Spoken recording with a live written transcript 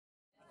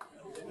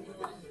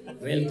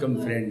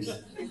Welcome, friends.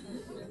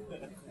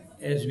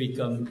 As we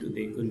come to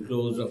the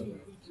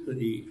to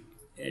the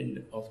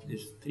end of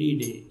this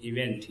 3-day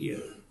event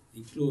here,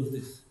 we close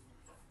this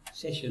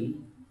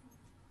session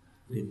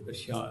with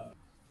Prashad.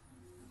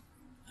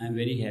 I'm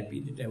very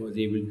happy that I was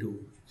able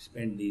to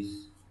spend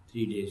these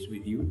 3 days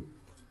with you,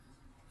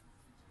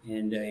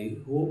 and I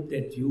hope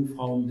that you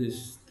found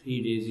this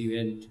 3 days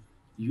event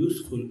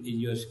useful in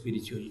your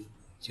spiritual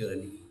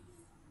journey.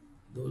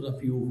 Those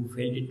of you who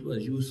felt it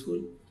was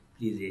useful,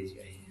 please raise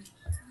your hand.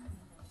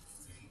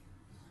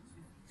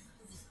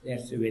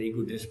 That's a very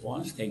good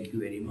response. Thank you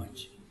very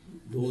much.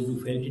 Those who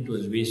felt it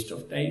was waste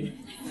of time,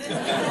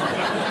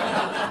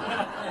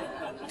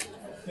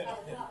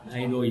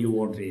 I know you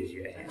won't raise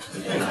your hand.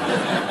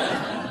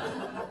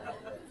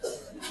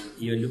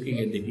 You're looking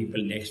at the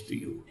people next to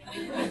you.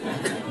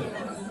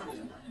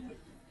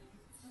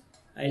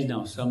 I'll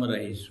now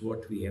summarize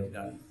what we have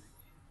done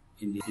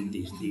in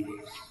these 3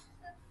 days.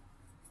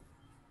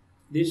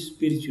 This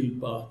spiritual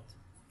path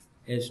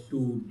has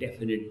two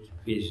definite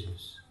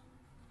phases: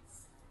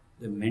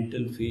 the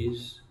mental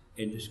phase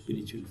and the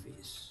spiritual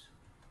phase.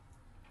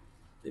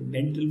 The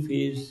mental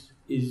phase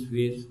is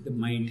where the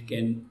mind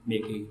can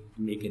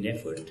make an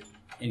effort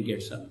and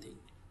get something.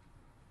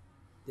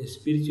 The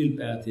spiritual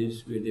path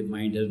is where the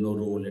mind has no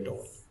role at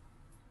all.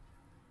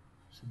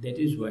 So that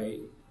is why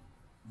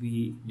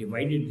we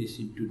divided this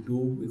into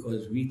two,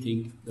 because we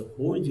think the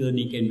whole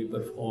journey can be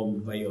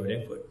performed by your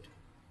effort,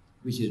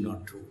 which is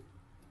not true.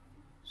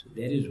 So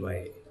that is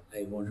why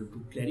I wanted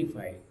to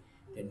clarify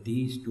that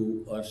these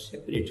two are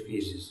separate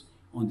phases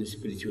on the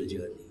spiritual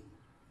journey.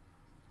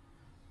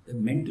 The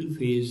mental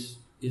phase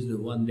is the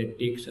one that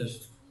takes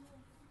us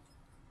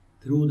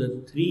through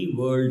the three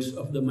worlds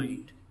of the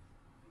mind,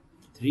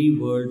 three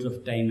worlds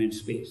of time and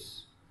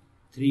space,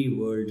 three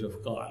worlds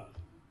of Kal.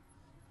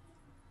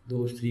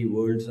 Those three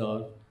worlds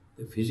are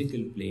the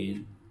physical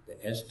plane,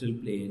 the astral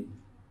plane,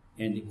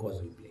 and the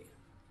causal plane.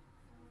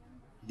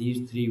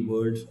 These three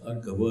worlds are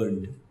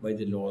governed by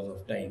the laws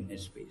of time and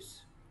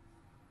space.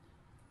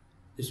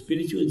 The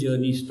spiritual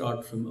journey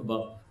starts from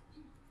above,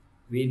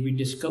 where we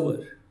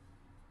discover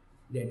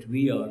that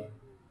we are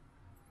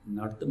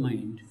not the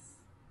mind,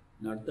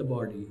 not the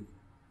body,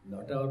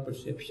 not our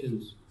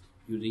perceptions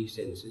using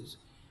senses,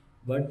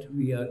 but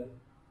we are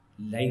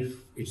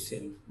life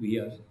itself, we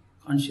are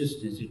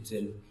consciousness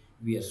itself,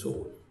 we are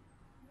soul.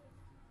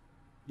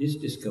 This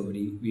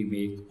discovery we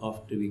make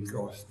after we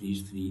cross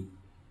these three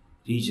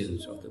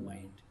regions of the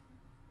mind.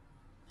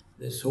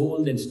 The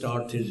soul then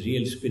starts its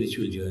real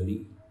spiritual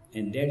journey,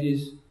 and that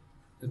is,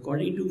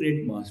 according to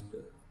Great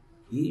Master,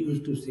 he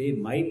used to say,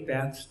 my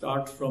path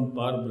starts from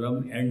Par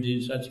Brahm, ends in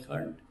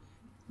Sachkhand.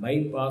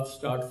 My path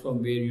starts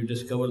from where you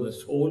discover the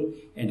soul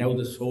and how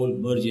the soul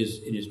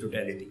merges in its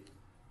totality.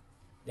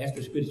 That's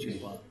the spiritual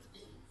path.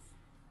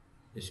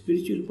 The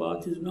spiritual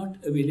path is not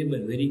available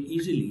very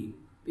easily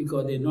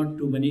because there are not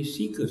too many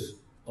seekers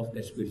of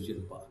that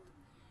spiritual path.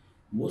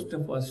 Most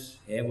of us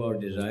have our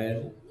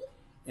desire,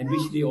 and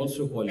which they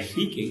also call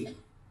seeking.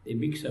 They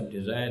mix up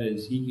desire and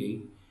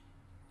seeking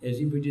as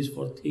if it is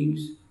for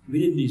things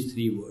within these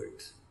three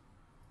worlds.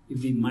 If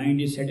the mind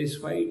is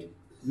satisfied,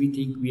 we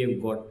think we have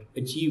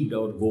achieved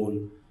our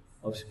goal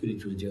of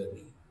spiritual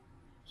journey.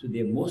 So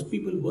most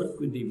people work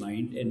with the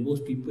mind, and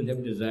most people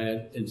have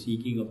desire and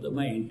seeking of the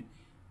mind.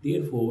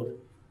 Therefore,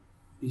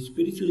 the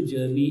spiritual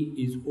journey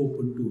is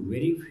open to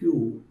very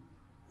few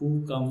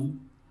who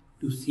come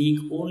to seek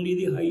only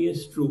the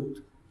highest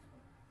truth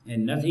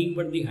and nothing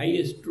but the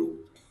highest truth.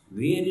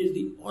 Where is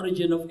the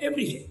origin of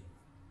everything?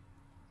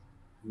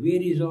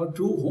 Where is our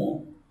true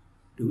home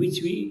to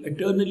which we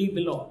eternally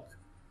belong?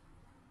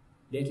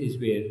 That is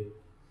where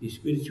the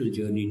spiritual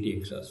journey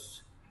takes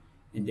us.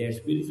 And that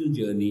spiritual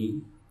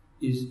journey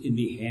is in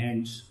the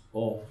hands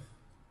of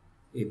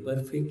a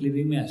perfect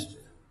living master,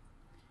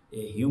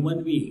 a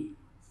human being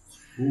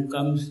who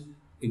comes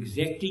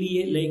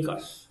exactly like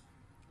us,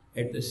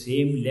 at the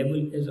same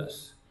level as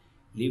us,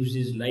 lives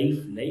his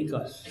life like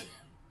us,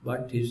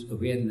 but his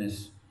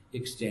awareness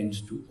extends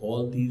to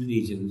all these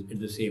regions at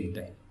the same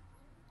time.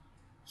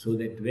 So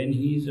that when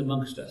he is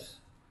amongst us,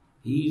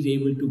 he is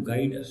able to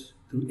guide us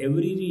through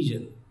every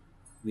region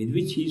with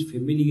which he is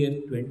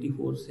familiar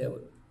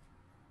 24/7.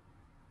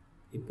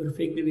 A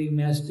perfect living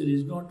master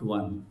is not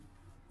one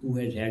who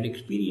has had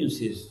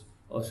experiences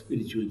of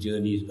spiritual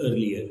journeys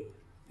earlier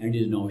and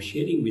is now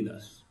sharing with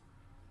us.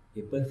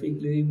 A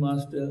perfect living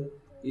master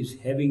is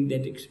having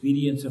that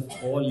experience of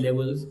all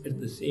levels at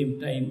the same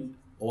time,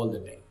 all the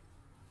time.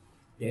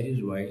 That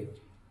is why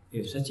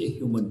such a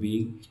human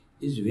being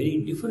is very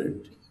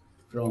different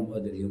from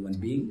other human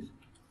beings.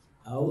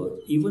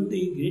 Even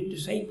the great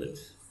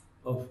disciples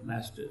of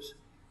masters,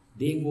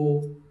 they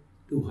go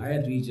to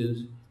higher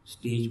regions,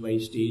 stage by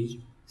stage,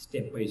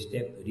 step by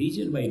step,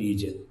 region by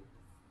region.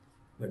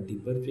 But the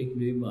perfect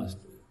living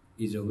master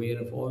is aware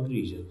of all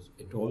regions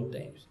at all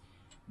times.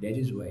 That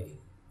is why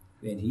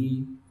when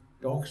he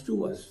talks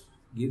to us,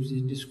 gives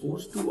his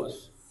discourse to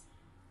us,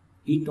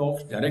 he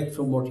talks direct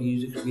from what he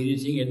is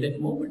experiencing at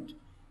that moment.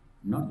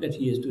 Not that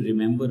he has to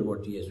remember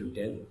what he has to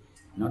tell,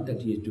 Not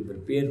that he has to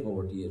prepare for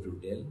what he has to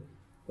tell,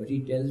 but he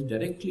tells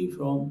directly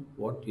from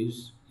what he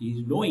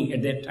is knowing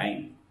at that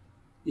time.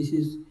 This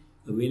is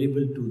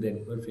available to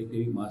that perfect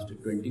living master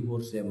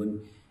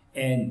 24/7,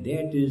 and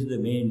that is the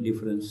main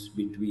difference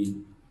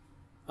between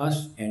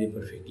us and a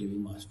perfect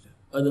living master.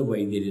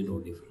 Otherwise, there is no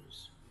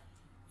difference.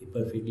 A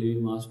perfect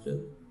living master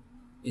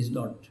is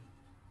not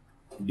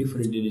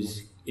different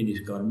in his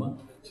karma.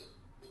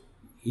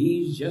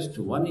 He is just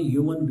one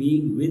human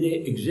being with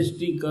an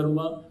existing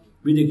karma,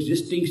 with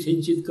existing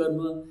senchit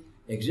karma,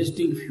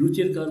 existing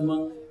future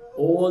karma,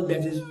 all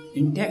that is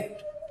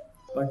intact.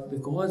 But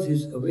because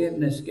his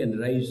awareness can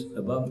rise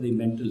above the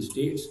mental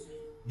states,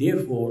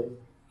 therefore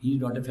he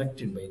is not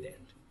affected by that.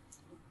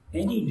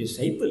 Any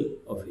disciple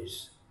of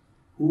his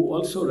who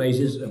also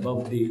rises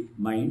above the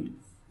mind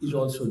is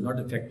also not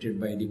affected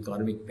by the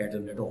karmic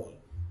pattern at all.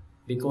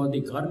 Because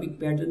the karmic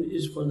pattern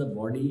is for the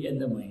body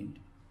and the mind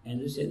and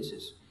the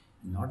senses,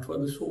 not for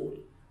the soul.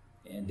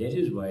 And that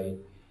is why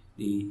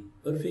the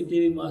perfect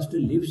living master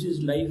lives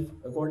his life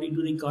according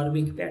to the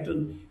karmic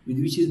pattern with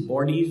which his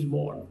body is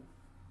born.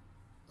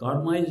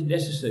 Karma is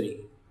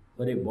necessary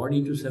for a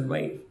body to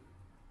survive.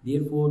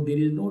 Therefore, there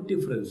is no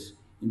difference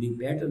in the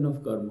pattern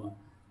of karma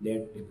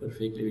that a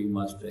perfect living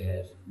master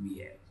has, we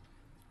have.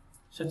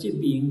 Such a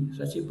being,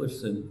 such a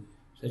person,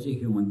 such a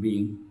human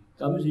being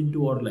comes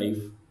into our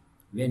life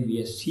when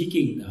we are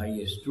seeking the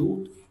highest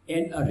truth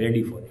and are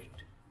ready for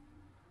it.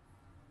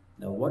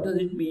 Now, what does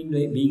it mean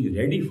by being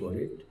ready for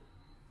it?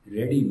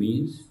 Ready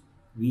means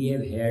we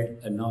have had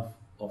enough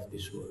of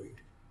this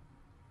world.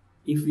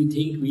 If we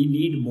think we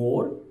need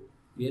more,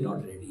 we are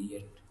not ready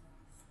yet.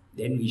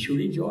 Then we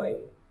should enjoy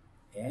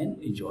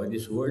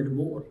this world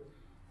more.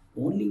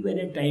 Only when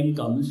a time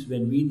comes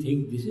when we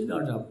think this is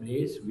not our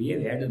place, we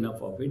have had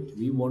enough of it,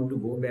 we want to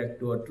go back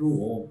to our true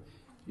home,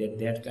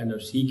 that kind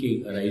of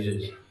seeking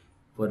arises,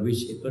 for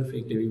which a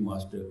perfect living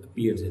master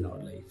appears in our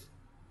life.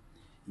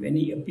 When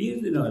he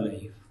appears in our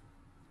life,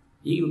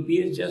 he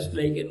appears just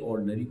like an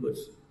ordinary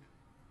person.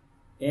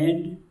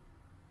 And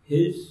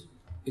his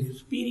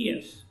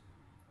experience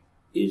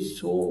is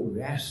so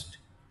vast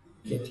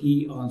that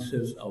he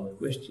answers our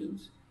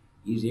questions.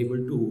 He is able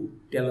to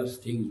tell us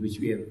things which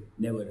we have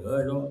never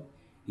heard of.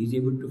 He is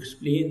able to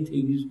explain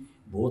things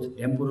both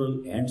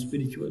temporal and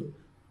spiritual.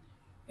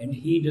 And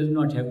he does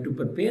not have to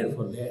prepare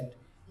for that.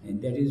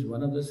 And that is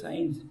one of the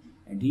signs.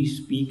 And he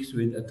speaks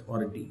with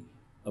authority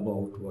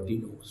about what he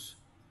knows.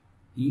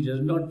 He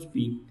does not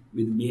speak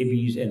with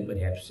maybes and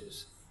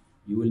perhapses.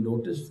 You will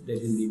notice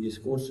that in the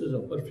discourses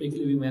of perfect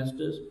living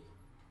masters,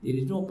 there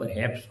is no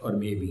perhaps or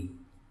maybe.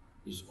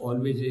 It's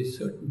always a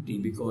certainty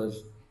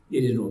because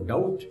there is no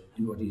doubt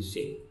in what he is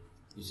saying.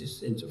 It's a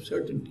sense of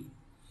certainty.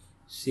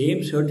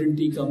 Same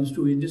certainty comes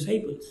to his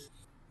disciples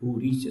who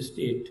reach a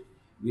state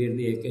where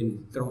they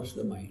can cross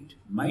the mind.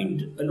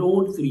 Mind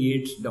alone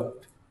creates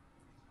doubt,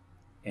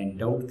 and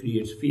doubt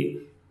creates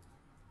fear.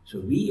 So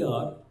we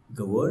are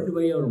governed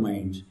by our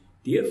minds,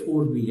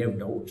 therefore we have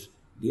doubts,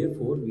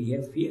 therefore we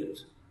have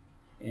fears.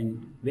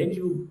 And when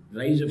you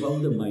rise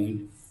above the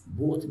mind,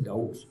 both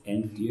doubts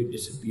and fear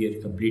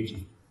disappear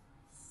completely.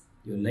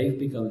 Your life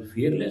becomes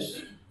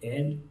fearless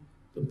and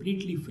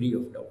completely free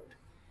of doubt.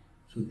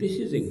 So this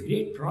is a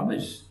great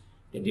promise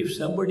that if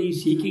somebody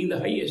is seeking the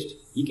highest,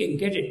 he can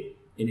get it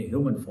in a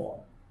human form.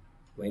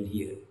 While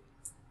here,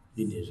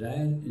 the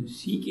desire and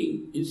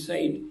seeking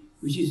inside,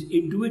 which is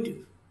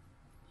intuitive,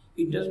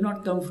 it does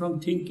not come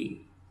from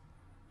thinking.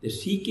 The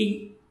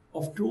seeking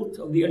of truth,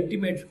 of the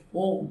ultimate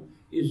home,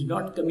 is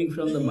not coming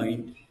from the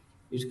mind,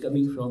 it's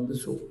coming from the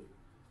soul.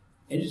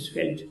 And it's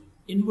felt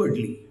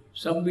inwardly,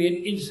 somewhere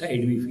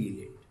inside we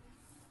feel it.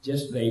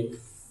 Just like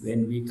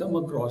when we come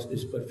across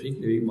this perfect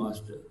living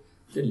master,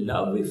 the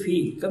love we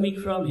feel coming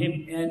from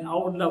him and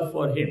our love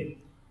for him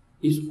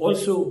is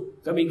also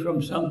coming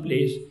from some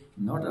place,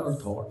 not our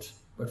thoughts,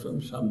 but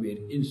from somewhere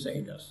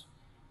inside us.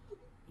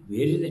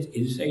 Where is that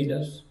inside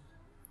us?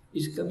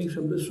 It's coming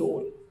from the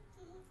soul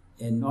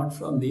and not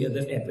from the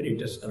other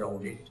apparatus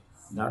around it,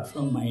 not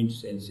from mind,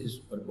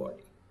 senses or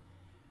body.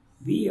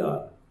 We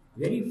are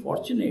very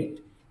fortunate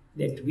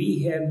that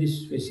we have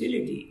this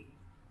facility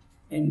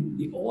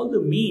and all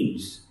the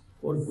means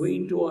for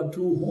going to our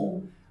true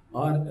home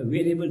are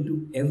available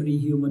to every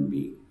human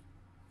being,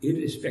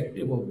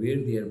 irrespective of where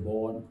they are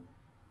born,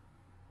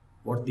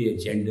 what their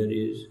gender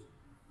is,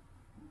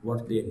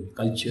 what their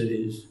culture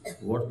is,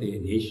 what their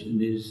nation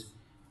is,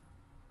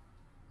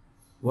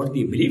 what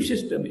their belief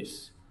system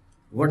is,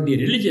 what their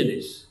religion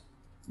is,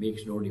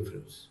 makes no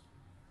difference.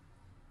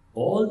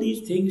 All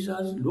these things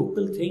are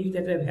local things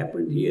that have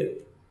happened here.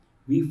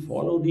 We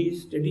follow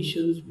these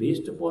traditions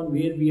based upon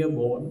where we are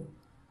born.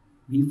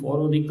 We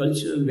follow the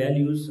cultural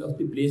values of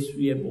the place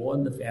we are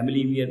born, the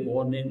family we are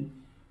born in.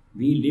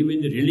 We live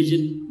in the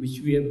religion which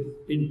we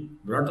have been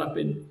brought up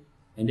in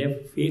and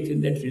have faith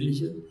in that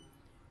religion.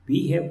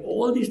 We have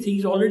all these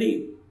things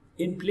already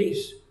in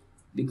place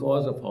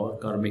because of our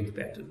karmic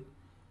pattern.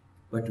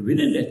 But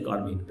within that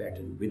karmic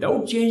pattern,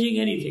 without changing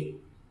anything,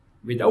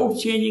 without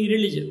changing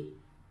religion,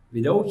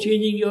 without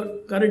changing your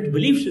current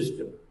belief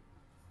system,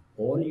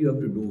 all you have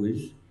to do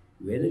is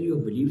whether your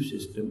belief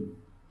system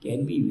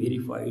can be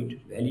verified,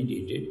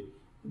 validated,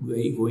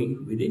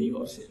 going within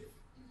yourself.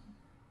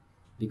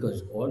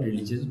 Because all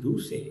religions do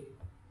say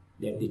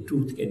that the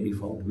truth can be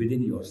found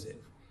within yourself.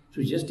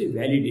 So just a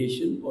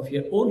validation of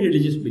your own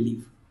religious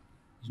belief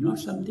is not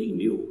something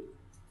new.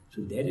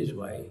 So that is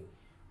why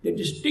the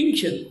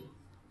distinction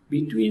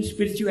between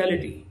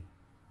spirituality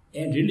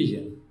and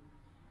religion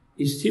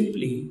is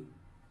simply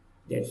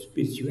that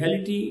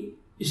spirituality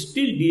is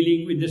still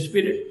dealing with the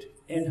spirit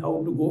and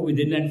how to go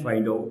within and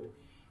find out.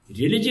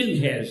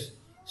 Religion has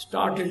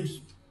started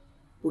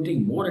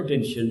putting more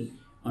attention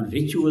on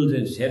rituals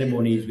and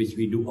ceremonies which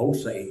we do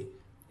outside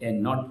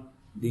and not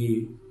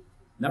the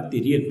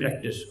real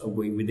practice of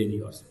going within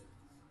yourself.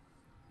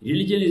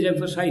 Religion is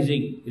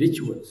emphasizing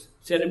rituals,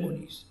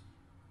 ceremonies,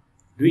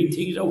 doing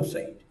things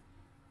outside.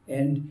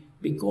 And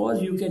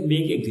because you can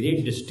make a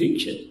great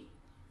distinction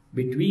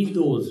between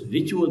those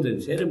rituals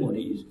and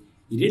ceremonies,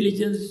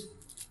 religions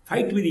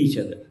fight with each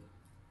other,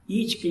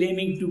 each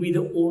claiming to be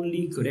the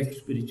only correct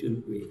spiritual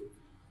way.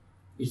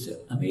 It's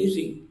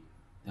amazing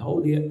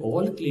how they are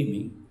all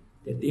claiming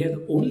that they are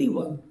the only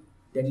one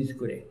that is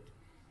correct.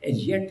 And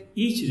yet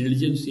each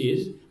religion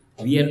says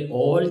we are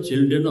all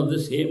children of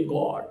the same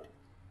God.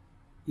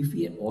 If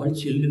we are all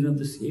children of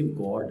the same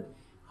God,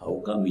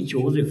 how come we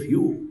chose a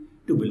few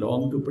to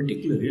belong to a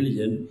particular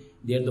religion?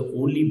 They are the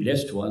only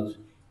blessed ones.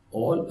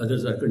 All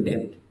others are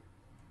condemned.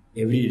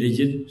 Every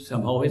religion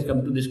somehow has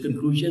come to this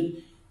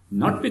conclusion,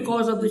 not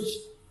because of the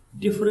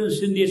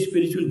difference in their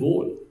spiritual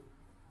goal,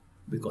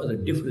 because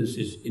of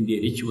differences in their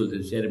rituals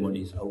and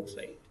ceremonies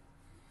outside.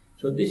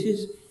 So this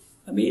is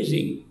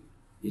amazing.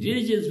 The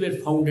religions were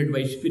founded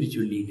by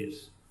spiritual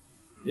leaders.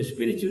 The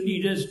spiritual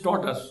leaders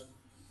taught us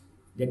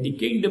that the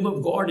kingdom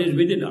of God is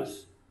within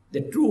us,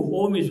 the true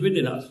home is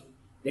within us,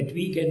 that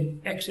we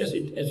can access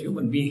it as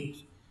human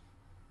beings.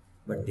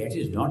 But that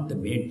is not the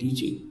main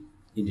teaching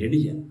in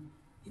religion.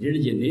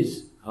 Religion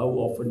is how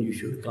often you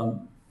should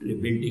come to the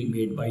building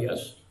made by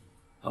us,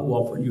 how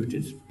often you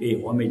should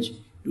pay homage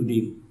to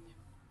the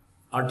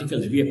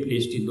articles we have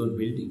placed in those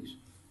buildings,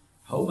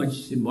 how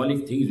much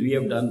symbolic things we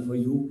have done for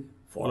you,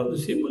 follow the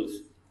symbols.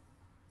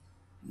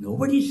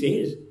 Nobody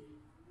says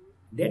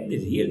that the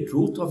real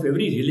truth of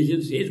every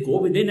religion says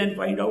go within and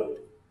find out.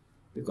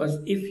 Because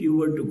if you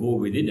were to go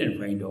within and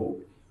find out,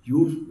 you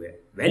would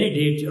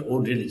validate your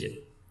own religion.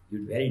 You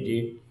would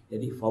validate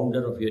that the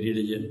founder of your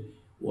religion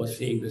was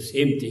saying the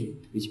same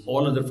thing which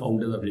all other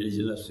founders of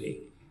religion are saying.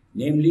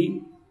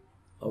 Namely,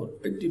 our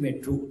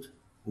ultimate truth,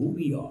 who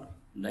we are,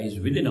 lies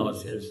within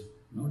ourselves,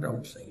 not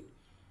outside.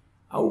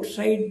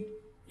 Outside,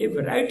 a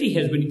variety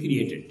has been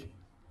created.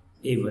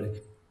 A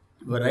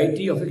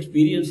variety of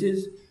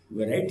experiences,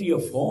 variety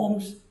of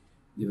forms,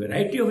 the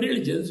variety of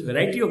religions,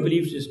 variety of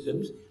belief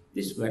systems.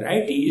 This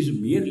variety is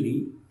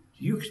merely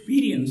you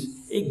experience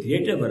a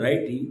greater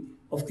variety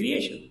of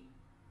creation.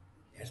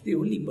 That's the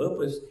only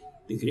purpose.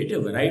 The greater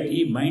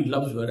variety, mind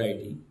loves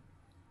variety.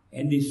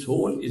 And the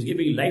soul is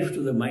giving life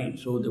to the mind,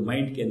 so the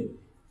mind can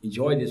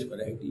enjoy this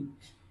variety.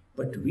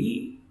 But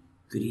we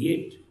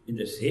create in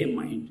the same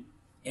mind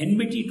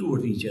enmity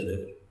toward each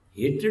other,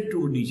 hatred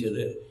toward each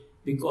other,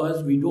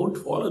 because we don't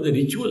follow the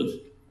rituals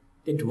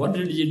that one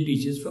religion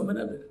teaches from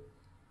another.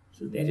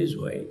 So that is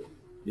why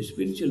the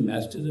spiritual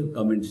masters have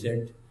come and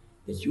said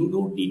that you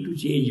don't need to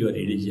change your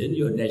religion,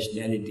 your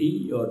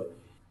nationality, your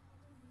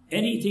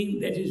anything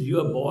that is you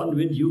are born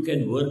with, you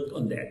can work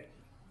on that.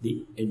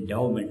 The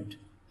endowment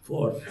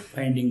for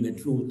finding the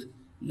truth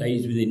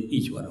lies within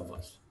each one of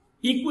us.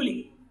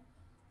 Equally,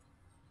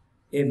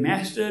 a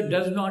master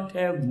does not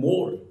have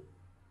more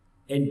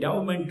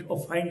endowment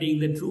of finding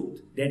the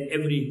truth than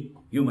every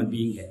human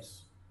being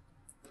has.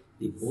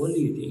 The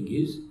only thing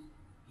is,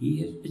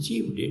 he has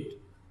achieved it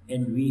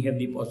and we have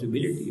the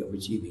possibility of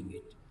achieving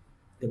it.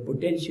 The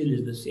potential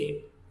is the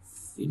same.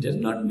 It does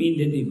not mean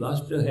that the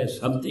master has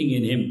something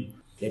in him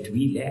that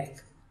we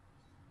lack.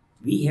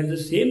 We have the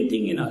same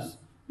thing in us,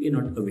 we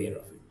are not aware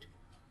of it.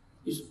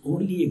 It's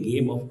only a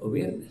game of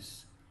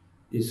awareness.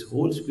 This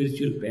whole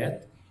spiritual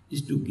path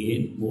is to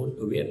gain more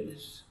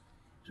awareness.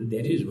 So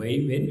that is why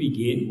when we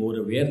gain more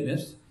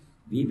awareness,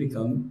 we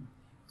become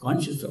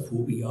conscious of who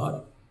we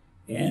are.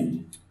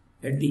 And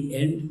at the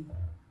end,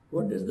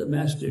 what does the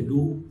master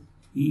do?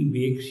 He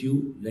makes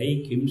you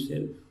like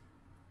himself.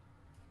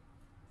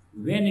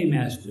 When a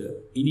master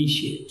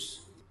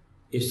initiates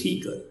a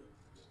seeker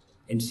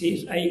and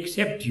says, I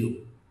accept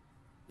you,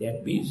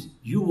 that means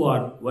you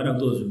are one of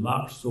those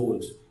marked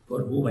souls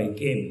for whom I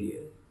came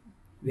here.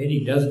 When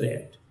he does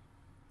that,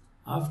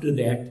 after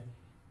that,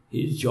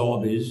 his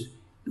job is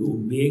to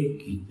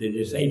make the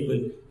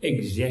disciple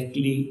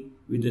exactly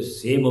with the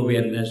same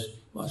awareness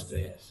Master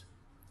has,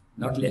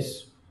 not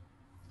less.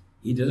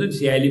 He doesn't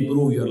say, I'll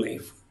improve your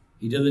life.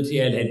 He doesn't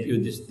say, I'll help you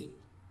with this thing.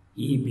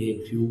 He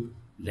makes you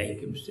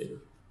like himself.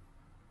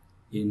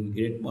 In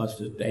Great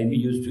Master's time, he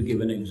used to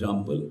give an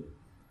example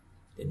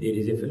that there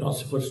is a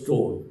philosopher's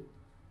stone.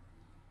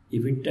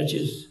 If it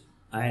touches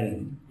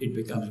iron, it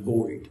becomes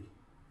gold.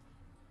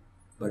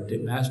 But the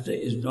Master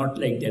is not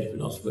like that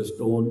philosopher's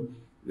stone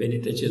When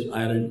it touches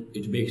iron,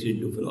 it makes it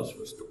into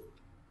philosopher's stone.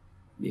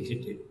 Makes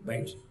it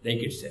bites like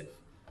itself.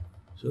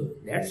 So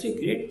that's a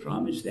great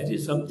promise. That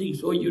is something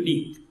so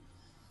unique.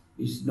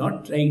 It's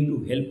not trying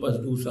to help us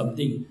do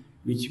something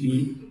which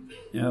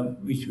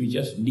we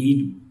just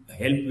need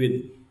help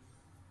with.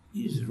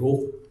 His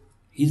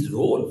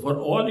role for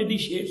all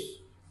initiates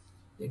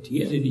that he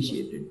has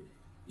initiated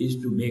is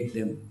to make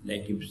them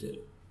like himself.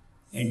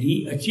 And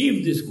he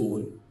achieved this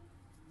goal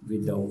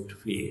without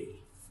fail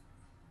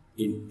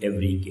in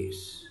every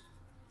case.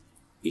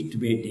 It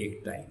may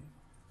take time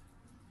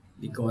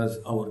because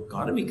our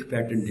karmic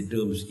pattern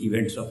determines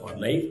events of our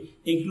life,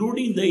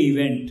 including the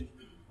event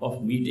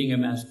of meeting a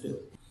master,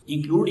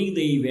 including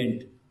the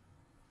event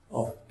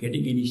of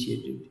getting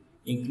initiated,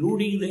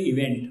 including the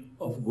event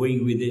of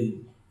going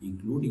within,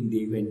 including the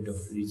event of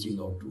reaching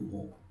out to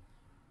home.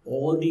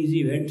 All these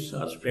events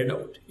are spread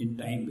out in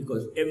time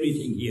because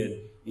everything here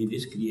in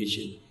this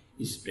creation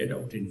is spread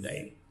out in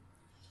time.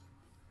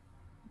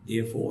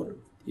 Therefore,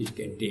 it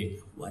can take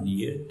 1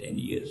 year, 10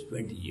 years,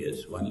 20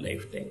 years, 1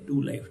 lifetime,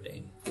 2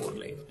 lifetimes, 4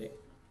 lifetimes.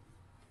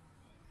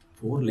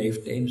 4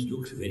 lifetimes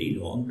looks very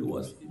long to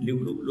us. It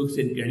looks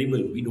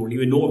incredible. We don't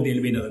even know if there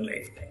will be another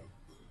lifetime.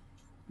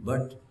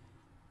 But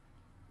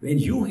when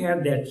you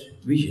have that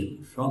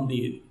vision from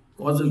the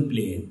causal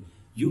plane,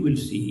 you will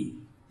see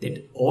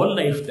that all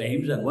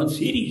lifetimes are one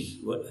series,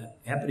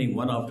 happening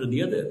one after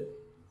the other.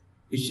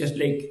 It's just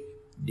like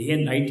day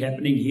and night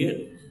happening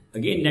here.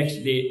 Again,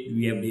 next day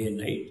we have day and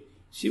night.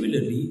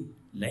 Similarly,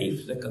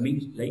 lives are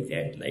coming like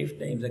that.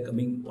 Lifetimes are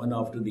coming one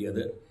after the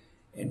other.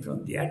 And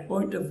from that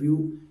point of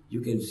view,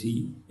 you can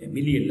see a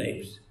million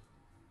lives.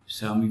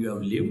 Some you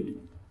have lived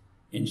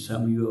and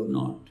some you have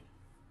not.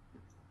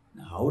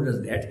 Now, how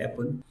does that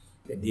happen?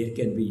 That there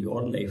can be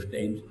your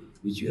lifetimes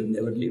which you have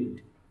never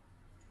lived.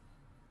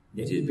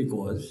 That is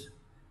because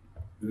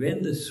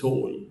when the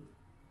soul,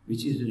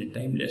 which is in a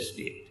timeless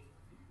state,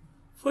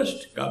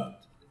 first comes,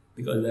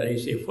 because when I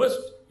say first,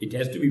 it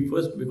has to be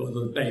first because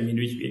of the time in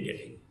which we are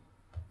getting.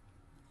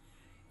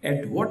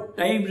 At what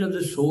time does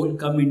the soul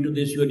come into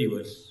this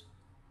universe?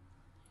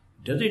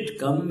 Does it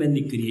come when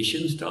the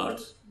creation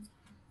starts?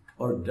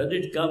 Or does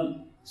it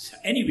come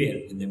anywhere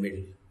in the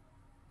middle?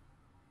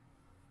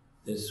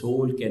 The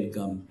soul can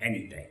come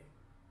anytime.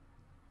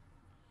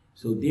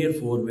 So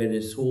therefore, when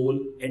a soul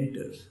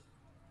enters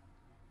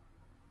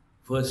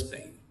first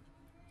time,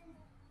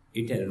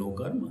 it has no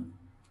karma.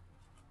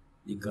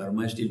 The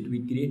karma is still to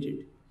be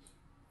created.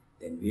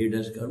 Then where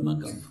does karma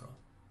come from?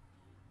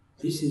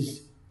 This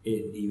is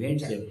an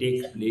event that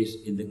takes place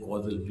in the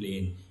causal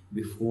plane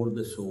before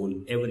the soul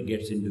ever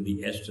gets into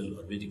the astral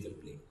or physical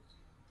plane.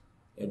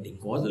 At the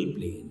causal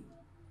plane,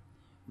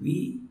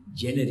 we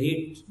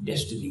generate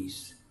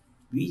destinies.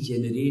 We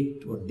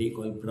generate what they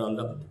call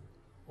pralabdha,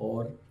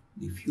 or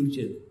the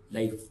future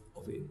life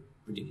of a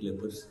particular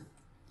person.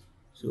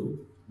 So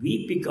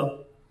we pick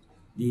up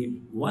the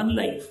one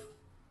life.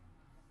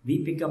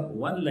 We pick up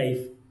one life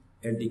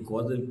at the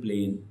causal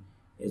plane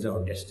as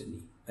our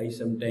destiny. I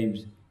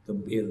sometimes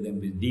compare them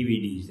with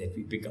DVDs that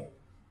we pick up,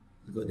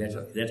 because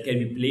that can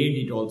be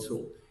played. It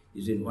also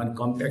is in one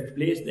compact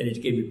place, then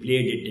it can be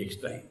played, it takes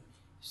time.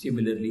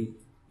 Similarly,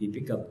 we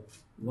pick up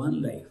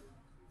one life.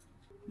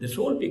 The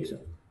soul picks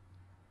up.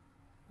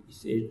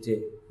 It's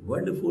a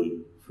wonderful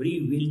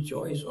free will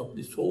choice of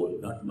the soul,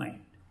 not mind.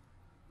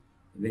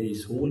 When a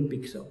soul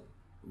picks up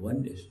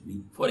one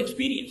destiny for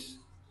experience,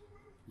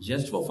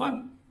 just for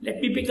fun, let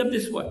me pick up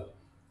this one,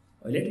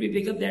 or let me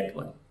pick up that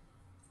one.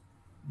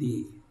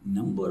 The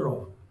number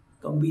of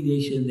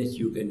combinations that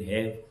you can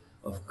have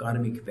of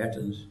karmic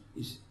patterns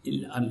is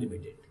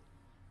unlimited.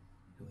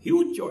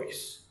 Huge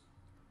choice.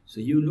 So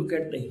you look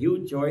at the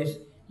huge choice,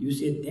 you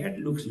say that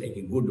looks like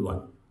a good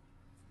one.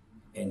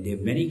 And there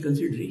are many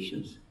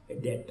considerations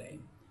at that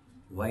time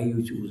why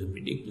you choose a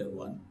particular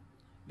one.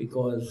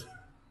 Because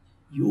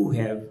you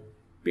have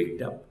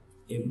picked up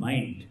a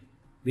mind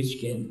which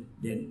can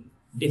then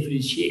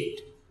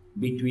differentiate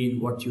between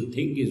what you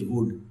think is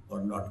good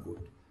or not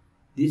good.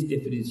 This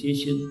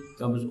differentiation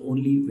comes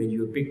only when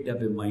you have picked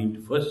up a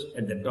mind first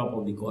at the top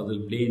of the causal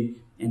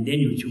plane, and then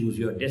you choose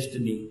your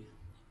destiny.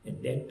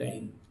 At that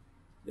time,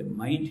 the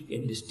mind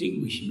can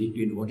distinguish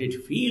between what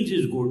it feels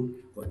is good,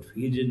 what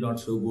feels is not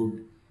so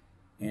good,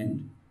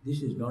 and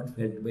this is not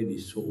felt by the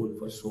soul.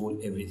 For soul,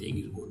 everything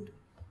is good,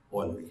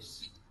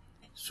 always.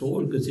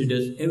 Soul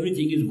considers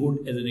everything is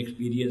good as an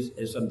experience,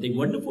 as something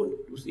wonderful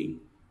to see.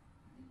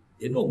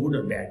 There's no good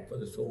or bad for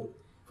the soul.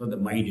 For the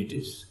mind it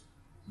is.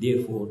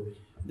 Therefore,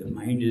 the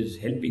mind is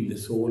helping the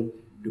soul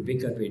to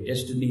pick up a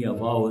destiny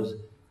of ours,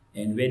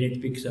 and when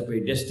it picks up a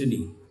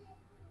destiny,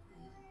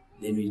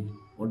 then we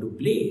want to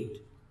play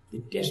it. The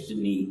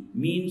destiny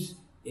means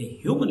a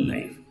human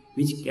life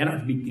which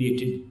cannot be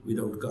created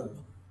without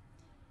karma.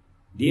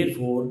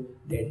 Therefore,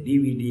 that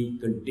DVD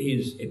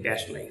contains a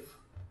past life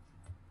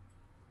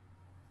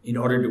in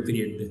order to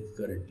create the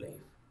current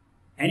life.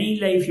 Any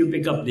life you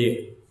pick up there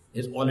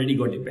has already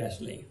got a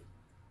past life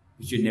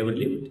which you never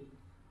lived.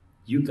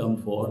 You come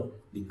for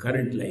the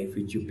current life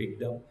which you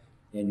picked up,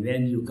 and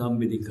when you come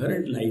with the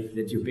current life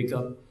that you pick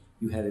up,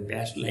 You have a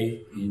past life,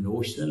 an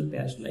notional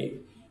past life,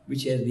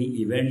 which has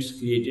the events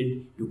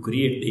created to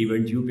create the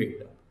event you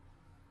picked up.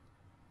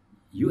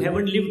 You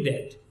haven't lived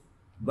that,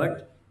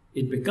 but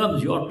it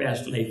becomes your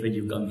past life when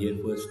you come here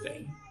first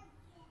time.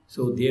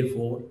 So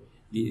therefore,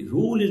 the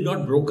rule is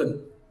not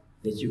broken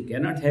that you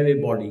cannot have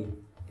a body,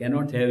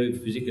 cannot have a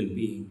physical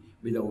being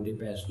without a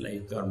past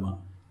life karma.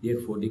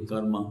 Therefore, the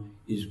karma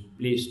is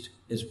placed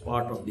as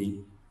part of the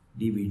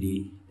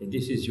DVD. That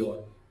this is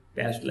your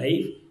past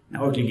life,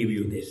 now it will give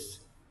you this.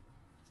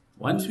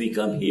 Once we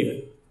come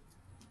here,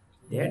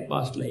 that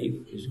past life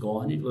is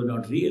gone, it was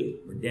not real.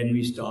 But then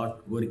we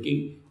start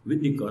working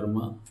with the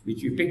karma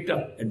which we picked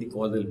up at the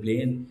causal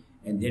plane,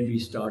 and then we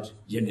start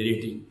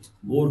generating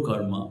more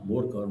karma,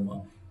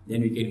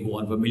 then we can go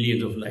on for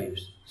millions of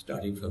lives,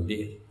 starting from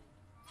there.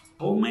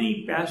 How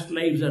many past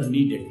lives are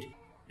needed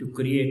to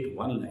create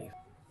one life?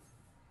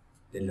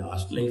 The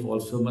last life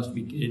also must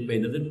be created by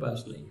another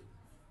past life,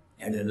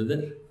 and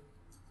another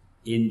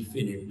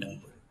infinite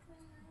number.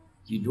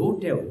 You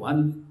don't have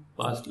one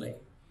past life.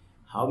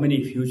 How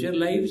many future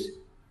lives?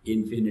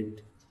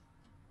 Infinite.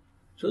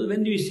 So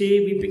when we say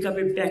we pick up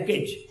a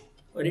package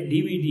or a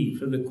DVD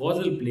from the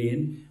causal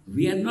plane,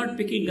 we are not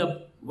picking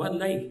up one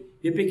life.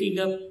 We are picking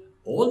up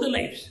all the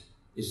lives,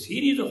 a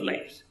series of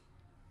lives.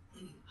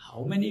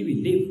 How many we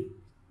live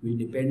will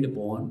depend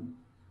upon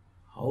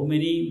how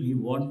many we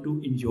want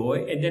to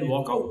enjoy and then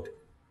walk out.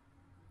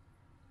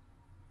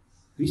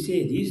 We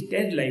say these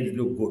 10 lives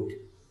look good,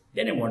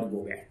 then I want to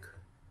go back.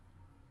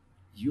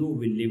 You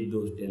will live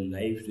those 10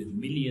 lives with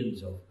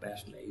millions of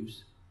past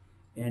lives,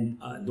 and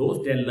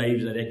those 10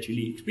 lives are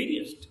actually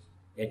experienced,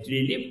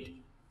 actually lived.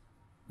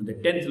 On the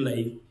 10th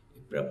life,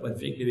 a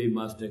perfect living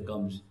master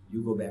comes,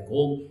 you go back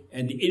home,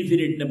 and the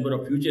infinite number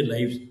of future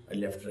lives are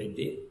left right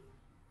there.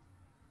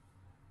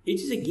 It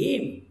is a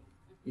game.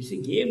 It's a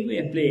game we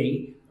are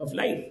playing of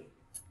life.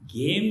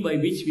 Game by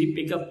which we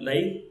pick up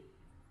life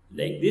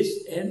like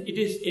this, and it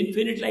is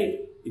infinite life.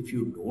 If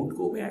you don't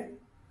go back,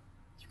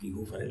 you can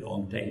go for a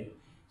long time.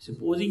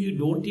 Supposing you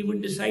don't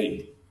even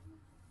decide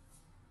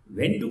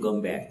when to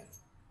come back,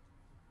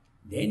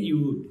 then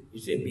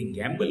it's a big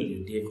gamble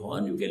you take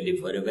on. You can live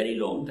for a very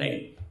long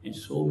time. And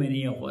so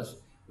many of us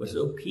were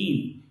so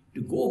keen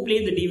to go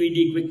play the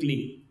DVD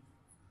quickly.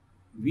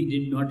 We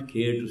did not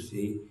care to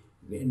say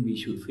when we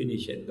should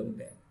finish and come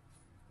back.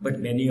 But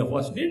many of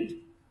us did.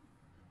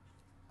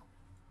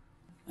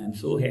 I'm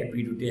so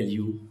happy to tell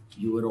you,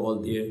 you were all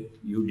there,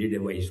 you did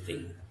a wise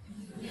thing.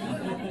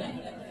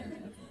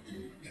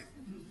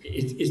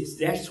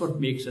 That's what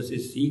makes us a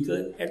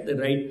seeker at the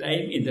right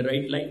time, in the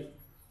right life.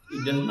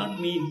 It does not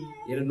mean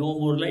there are no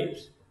more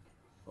lives.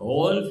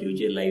 All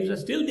future lives are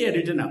still there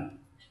written up.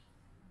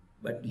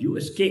 But you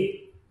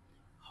escape.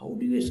 How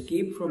do you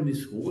escape from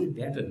this whole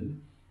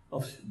pattern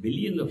of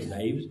billions of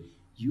lives?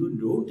 You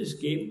don't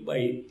escape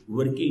by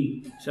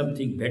working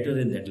something better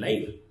in that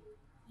life.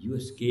 You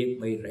escape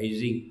by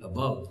rising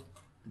above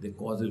the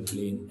causal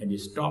plane, and you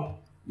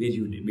stop where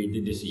you made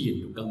the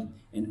decision to come,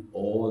 and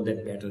all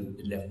that pattern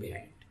is left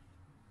behind.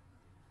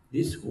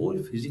 This whole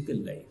physical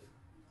life,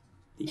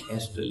 the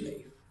astral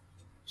life,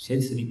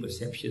 sensory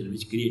perceptions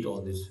which create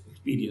all this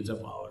experience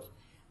of ours,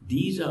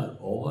 these are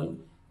all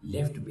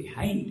left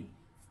behind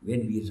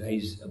when we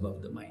rise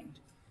above the mind.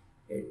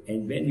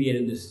 And when we are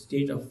in the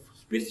state of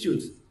spiritual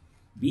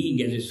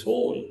being as a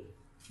soul,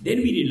 then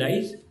we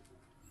realize,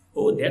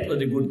 oh, that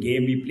was a good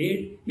game we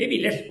played.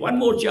 Maybe let's one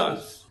more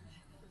chance.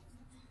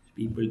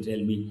 People tell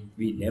me,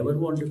 we never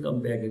want to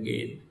come back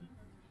again.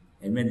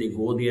 And when they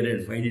go there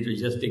and find it was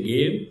just a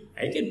game,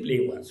 I can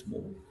play once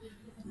more.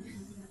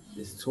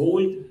 The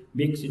soul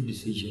makes a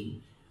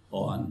decision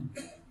on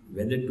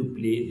whether to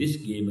play this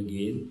game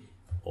again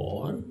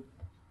or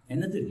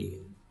another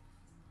game.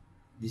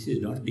 This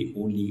is not the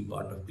only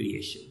part of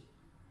creation.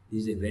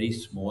 This is a very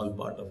small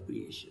part of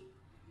creation.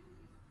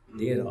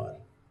 There are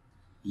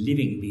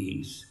living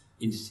beings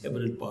in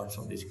several parts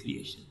of this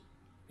creation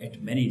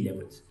at many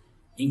levels,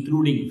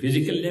 including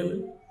physical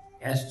level,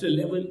 astral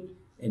level,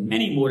 and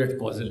many more at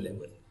causal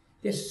level.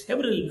 There are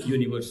several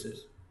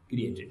universes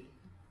created.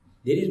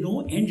 There is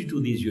no end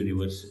to these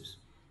universes.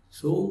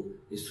 So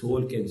the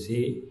soul can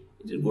say,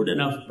 it is good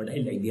enough, but I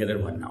like the other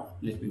one now.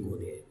 Let me go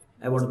there.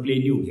 I want to play a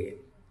new game.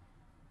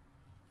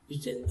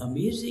 It's an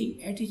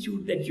amazing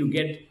attitude that you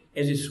get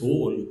as a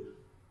soul,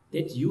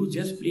 that you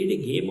just played a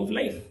game of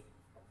life.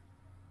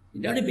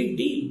 It's not a big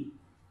deal,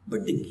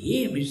 but the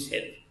game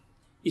itself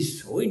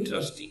is so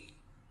interesting.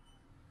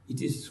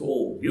 It is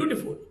so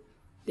beautiful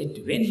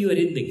that when you are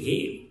in the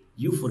game,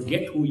 you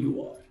forget who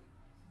you are.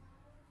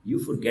 You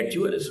forget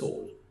you are a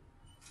soul.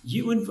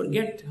 You even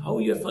forget how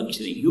you are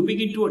functioning. You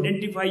begin to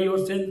identify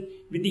yourself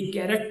with the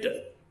character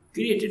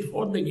created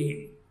for the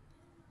game.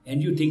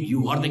 And you think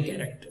you are the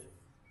character.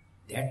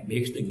 That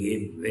makes the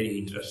game very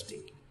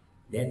interesting.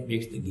 That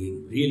makes the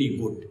game really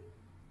good.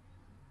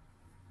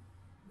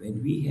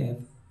 When we have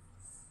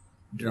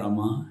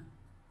drama,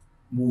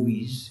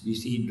 movies, we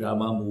see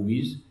drama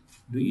movies,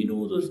 do you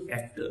know those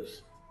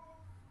actors?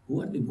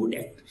 Who are the good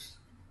actors?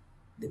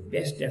 The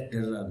best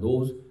actors are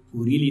those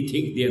who really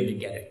think they are the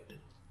character.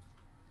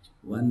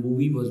 one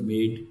movie was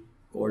made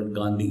called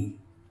Gandhi.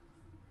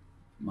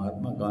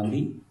 Mahatma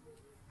Gandhi,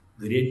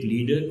 great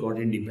leader, got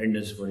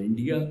independence for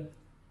India,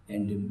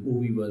 and the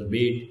movie was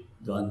made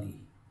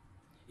Gandhi.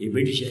 A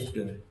British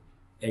actor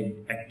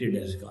acted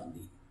as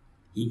Gandhi.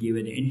 He gave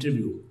an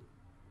interview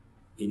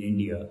in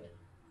India,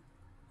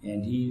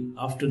 and he,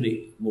 after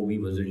the movie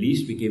was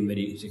released, became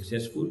very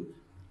successful.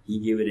 He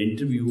gave an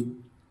interview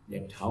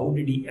that how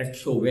did he act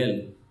so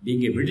well,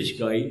 being a British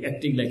guy,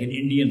 acting like an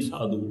Indian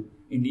sadhu,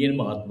 Indian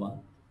Mahatma.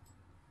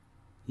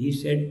 He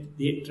said,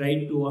 they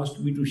tried to ask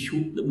me to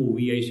shoot the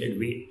movie. I said,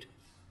 wait.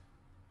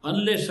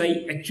 Unless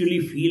I actually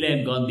feel I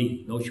am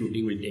Gandhi, no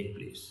shooting will take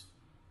place.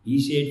 He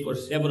said for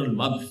several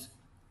months,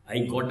 I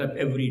got up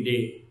every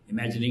day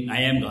imagining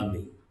I am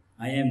Gandhi.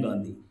 I am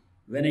Gandhi.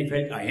 When I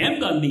felt I am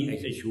Gandhi,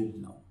 I said, shoot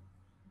now.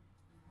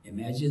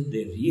 Imagine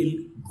the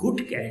real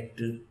good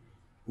character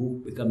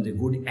who becomes a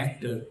good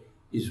actor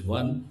is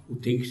one who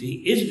thinks he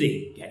is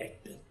the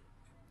character.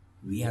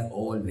 We are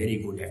all very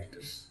good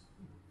actors,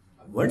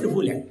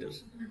 wonderful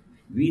actors.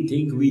 We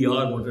think we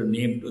are what a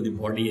name to the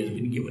body has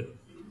been given.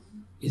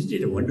 Isn't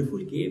it a wonderful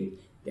game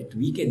that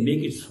we can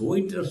make it so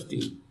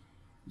interesting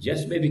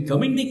just by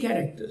becoming the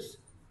characters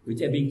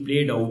which are being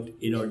played out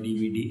in our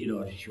DVD, in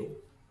our show?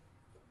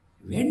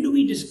 When do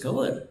we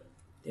discover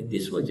that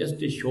this was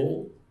just a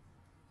show?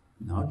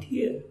 Not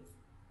here.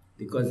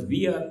 Because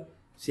we are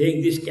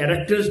saying this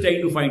character is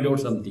trying to find out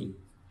something.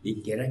 The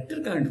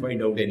character can't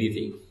find out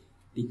anything.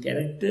 The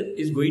character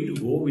is going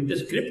to go with the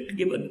script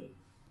given.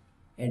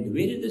 And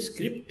where is the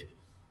script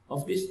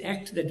of this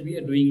act that we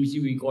are doing, which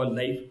we call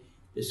life?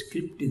 The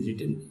script is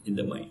written in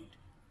the mind.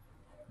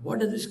 What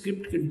does the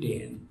script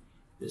contain?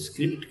 The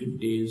script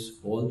contains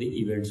all the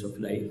events of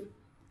life.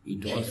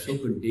 It also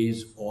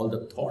contains all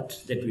the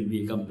thoughts that will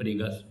be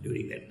accompanying us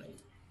during that life.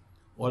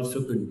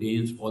 Also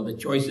contains all the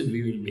choices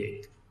we will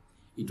make.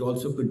 It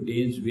also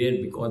contains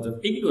where, because of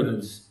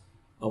ignorance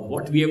of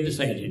what we have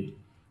decided,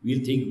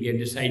 we'll think we are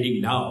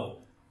deciding now,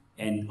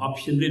 and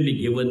option will be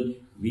given.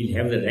 We'll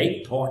have the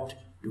right thought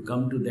to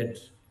come to that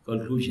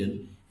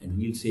conclusion, and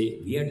we'll say,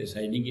 we are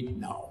deciding it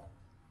now.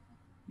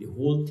 The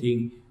whole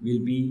thing will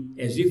be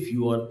as if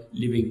you are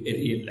living a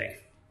real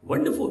life.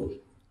 Wonderful.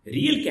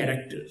 Real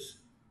characters,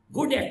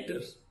 good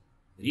actors,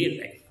 real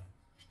life.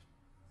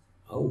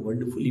 How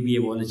wonderfully we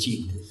have all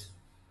achieved this.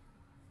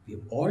 We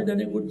have all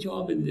done a good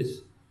job in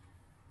this.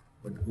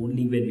 But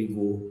only when we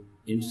go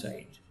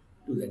inside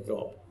to the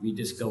top, we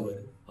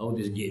discover how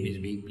this game is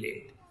being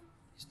played.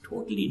 It's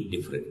totally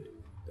different.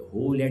 The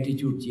whole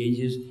attitude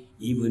changes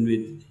even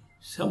with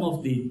some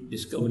of the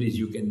discoveries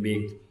you can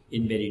make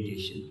in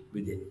meditation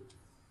within.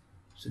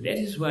 So that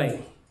is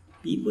why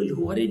people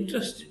who are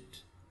interested,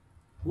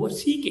 who are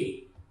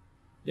seeking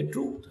the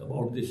truth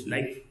about this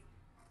life,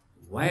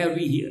 why are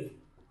we here?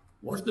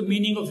 What's the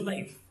meaning of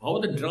life? How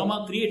the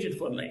drama created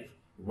for life?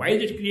 Why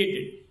is it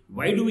created?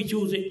 Why do we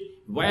choose it?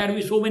 Why are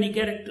we so many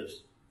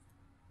characters?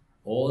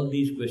 All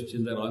these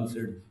questions are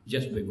answered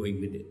just by going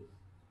within.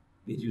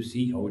 Did you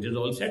see how it is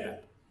all set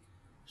up?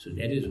 So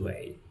that is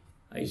why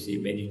I say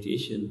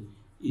meditation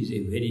is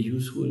a very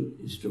useful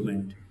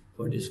instrument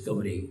for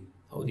discovering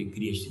how the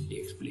creation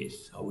takes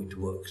place, how it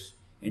works,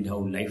 and how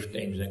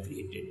lifetimes are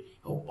created,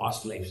 how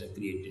past lives are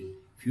created,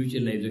 future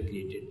lives are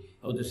created,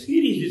 how the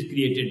series is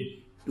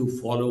created to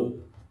follow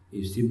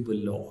a simple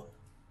law,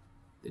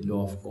 the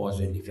law of cause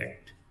and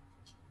effect.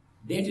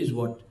 That is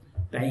what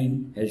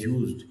time has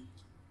used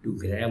to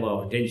grab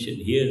our attention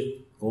here,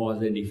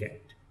 cause and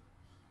effect.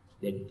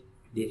 That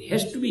there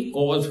has to be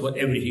cause for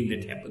everything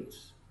that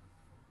happens.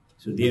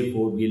 So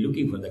therefore we are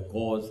looking for the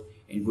cause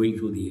and going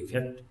through the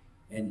effect,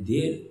 and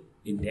there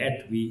in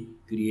that we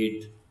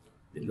create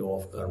the law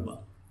of karma.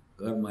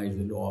 Karma is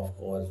the law of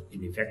cause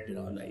and effect in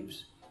our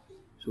lives.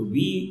 So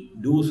we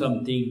do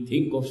something,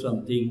 think of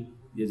something,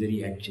 there's a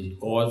reaction.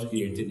 Cause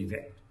creates an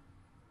effect.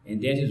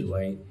 And that is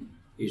why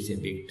it's a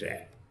big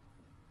trap.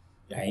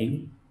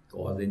 Time,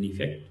 cause and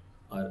effect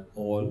are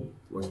all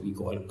what we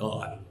call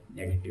Kal,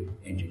 negative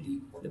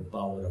entity, the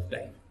power of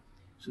time.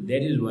 So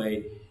that is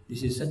why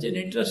this is such an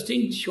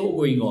interesting show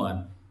going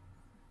on.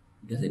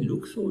 It doesn't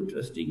look so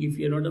interesting if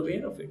you're not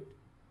aware of it.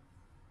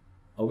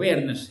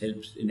 Awareness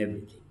helps in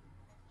everything.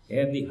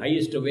 Have the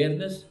highest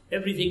awareness,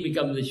 everything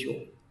becomes a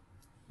show.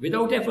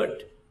 Without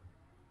effort.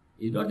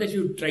 It's not that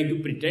you try to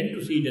pretend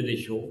to see it as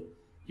a show.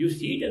 You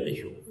see it as a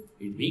show.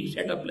 It's being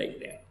set up like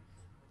that.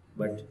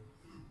 But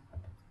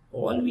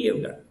all we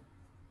have done,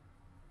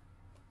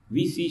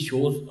 we see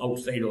shows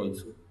outside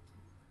also.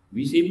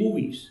 We see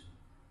movies.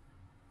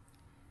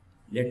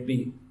 Let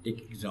me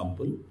take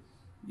example.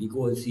 We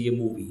go and see a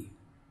movie,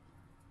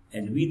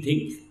 and we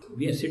think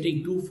we are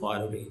sitting too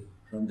far away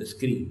from the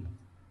screen.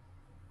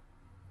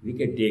 We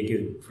can take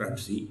a front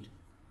seat.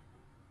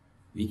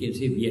 We can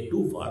say we are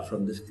too far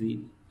from the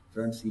screen,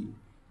 front seat.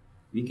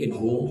 We can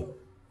go,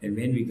 and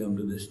when we come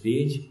to the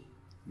stage,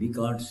 we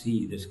can't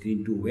see the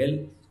screen too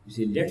well. We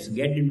say, let's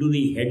get into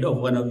the head of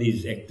one of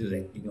these actors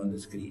acting on the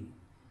screen.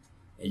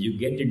 And you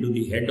get into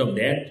the head of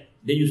that,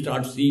 then you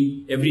start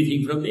seeing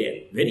everything from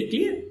there, very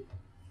clear.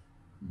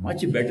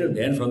 Much better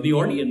than from the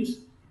audience.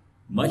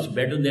 much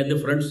better than the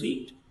front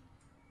seat.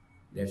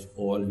 That's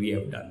all we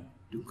have done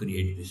to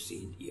create this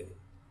scene here.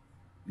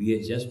 We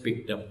have just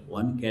picked up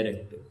one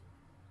character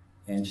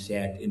and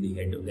sat in the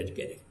head of that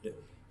character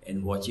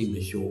and watching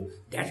the show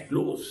that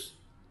close.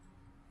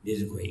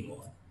 This is going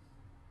on.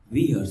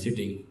 We are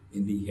sitting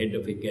in the head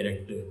of a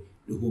character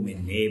to whom a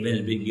name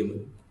has been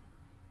given,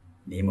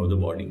 name of the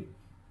body,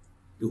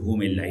 to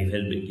whom a life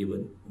has been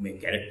given, whom a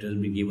character has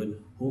been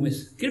given, whom a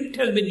script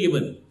has been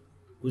given,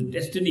 whose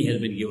destiny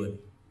has been given.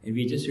 And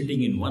we are just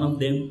sitting in one of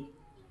them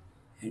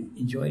and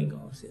enjoying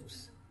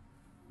ourselves.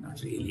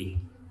 Not really.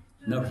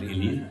 Not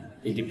really.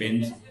 It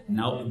depends.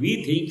 Now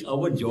we think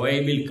our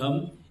joy will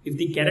come if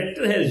the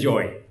character has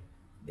joy.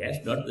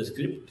 That's not the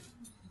script.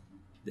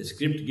 The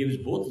script gives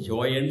both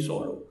joy and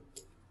sorrow,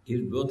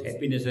 gives both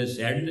happiness and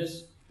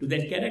sadness to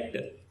that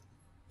character.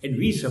 And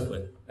we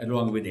suffer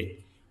along with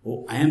it.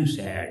 Oh, I am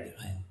sad.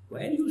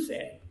 Why are you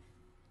sad?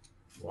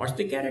 Watch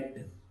the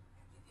character.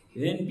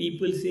 When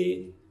people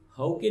say,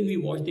 how can we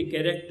watch the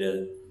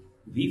character?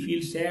 We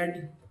feel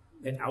sad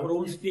at our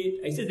own state.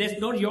 I say, that's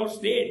not your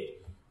state.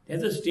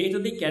 That's the state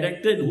of the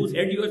character in whose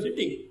head you are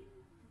sitting.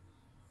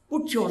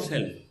 Put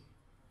yourself,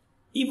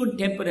 even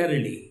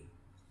temporarily,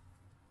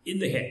 in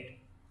the head.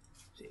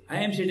 Say, I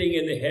am sitting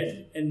in the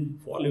head and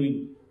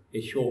following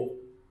a show.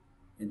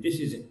 And this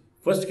is it.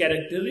 First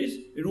character is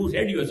in whose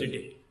head you are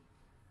sitting.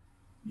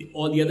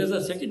 All the others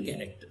are second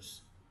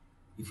characters.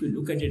 If you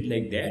look at it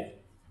like that,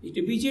 it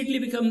immediately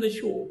becomes the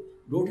show.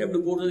 Don't have to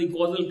go to the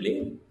causal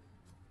plane.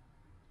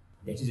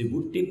 That is a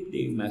good tip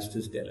the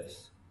masters tell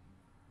us.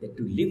 That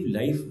to live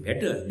life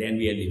better than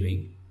we are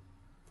living,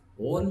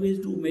 always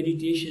do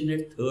meditation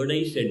at third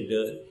eye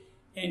center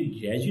and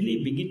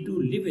gradually begin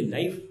to live a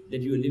life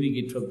that you are living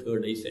it from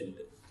third eye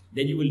center.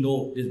 Then you will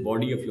know this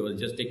body of yours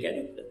is just a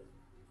character.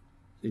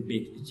 It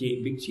makes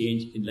a big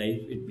change in life,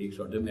 it makes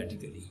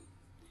automatically.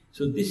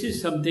 So this is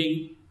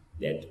something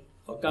that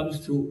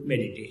comes through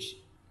meditation.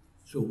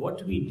 So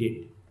what we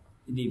did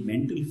in the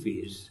mental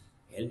phase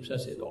helps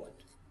us a lot.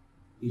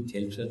 It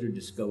helps us to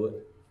discover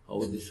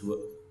how this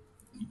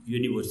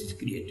universe is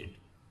created.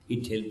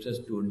 It helps us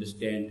to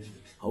understand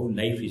how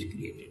life is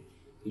created.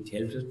 It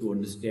helps us to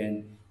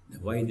understand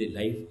why the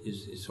life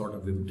is a sort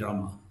of a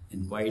drama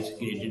and why it's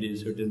created in a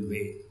certain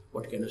way,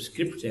 what kind of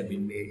scripts have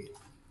been made,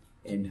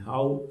 and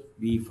how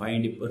we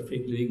find a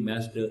perfect living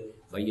master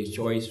by a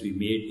choice we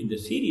made in the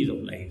series of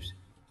lives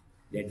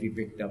that we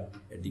picked up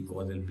at the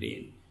causal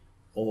plane.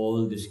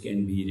 All this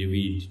can be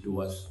revealed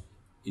to us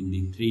in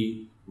the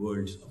three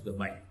worlds of the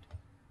mind.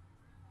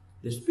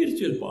 The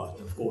spiritual part,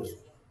 of course,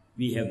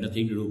 we have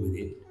nothing to do with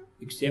it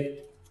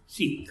except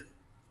seek.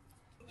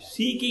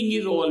 Seeking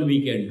is all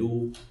we can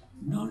do,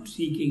 not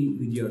seeking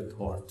with your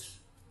thoughts.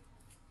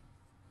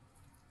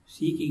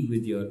 Seeking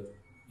with your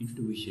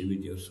intuition,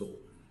 with your soul.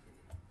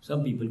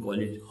 Some people call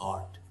it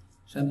heart.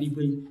 Some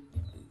people,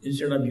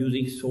 instead of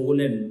using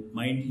soul and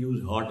mind,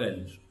 use heart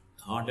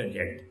and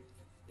head.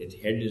 That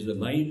head is the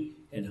mind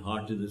and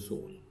heart is the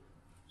soul.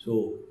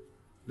 So,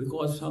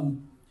 because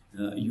some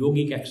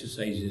yogic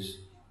exercises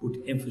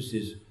put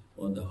emphasis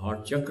on the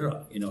heart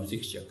chakra in our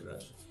 6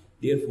 chakras,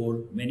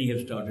 therefore many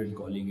have started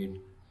calling it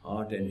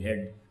heart and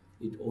head.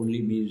 It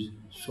only means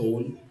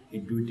soul,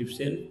 intuitive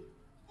self,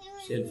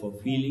 self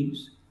of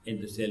feelings, and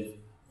the self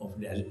of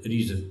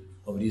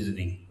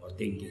reasoning or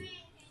thinking.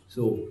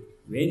 So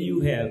when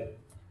you have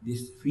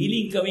this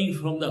feeling coming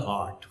from the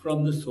heart,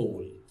 from the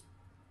soul,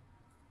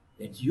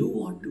 that you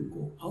want to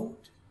go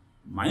out,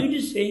 mind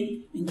is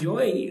saying,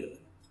 enjoy here.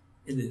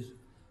 And the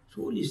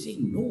soul is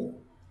saying, no,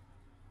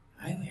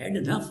 I've had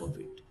enough of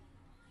it.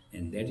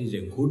 And that is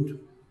a good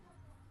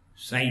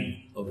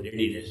sign of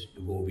readiness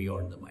to go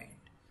beyond the mind.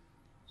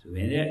 So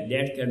when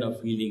that kind of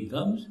feeling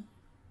comes,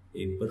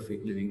 a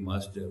perfect living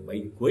master,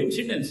 by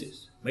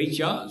coincidences, by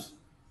chance,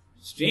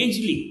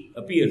 strangely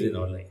appears in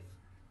our life.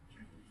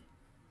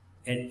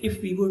 And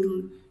if we were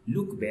to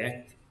look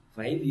back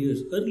 5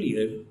 years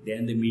earlier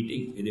than the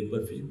meeting with a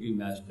perfect living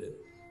master,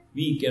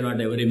 we cannot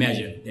ever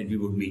imagine that we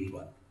would meet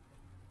one.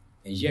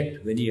 And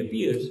yet, when he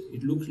appears,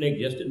 it looks like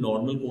just a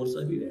normal course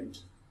of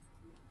events.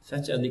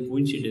 Such are the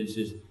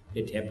coincidences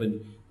that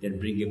happen that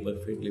bring a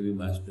perfect living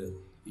master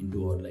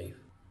into our life.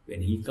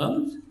 When he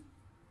comes,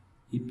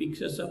 he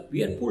picks us up.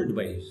 We are pulled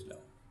by his love.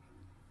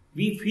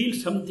 We feel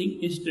something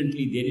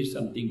instantly. There is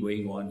something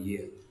going on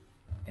here.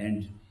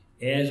 And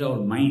as our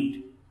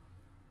mind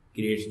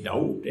creates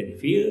doubt and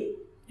fear,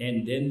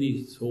 and then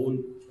the soul's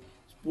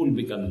pull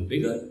becomes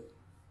bigger,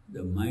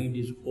 the mind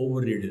is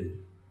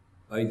overridden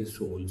by the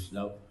soul's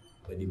love,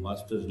 by the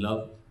master's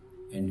love,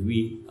 and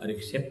we are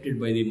accepted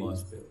by the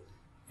master.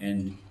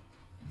 And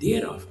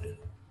thereafter,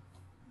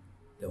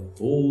 the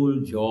whole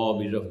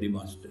job is of the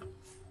master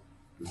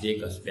to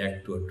take us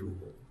back to a true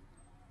home.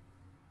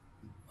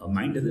 Our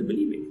mind doesn't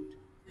believe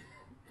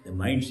it. The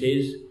mind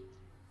says,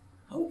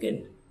 how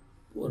can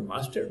poor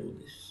master do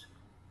this?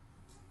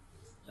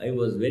 I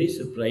was very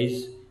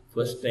surprised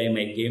first time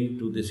I came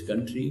to this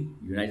country,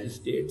 United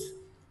States,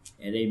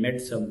 and I met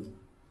some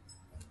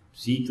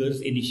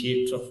seekers,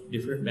 initiates of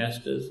different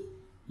masters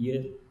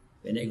here.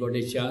 When I got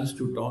a chance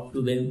to talk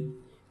to them,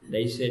 And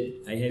I said,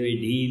 I have a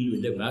deal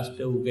with the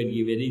master who can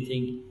give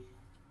anything.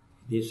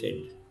 They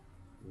said,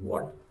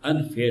 what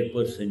unfair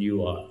person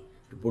you are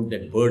to put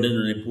that burden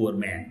on a poor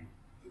man.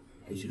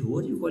 I said, who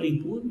are you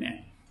calling poor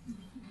man?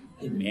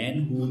 A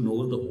man who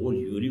knows the whole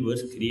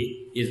universe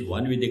is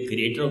one with the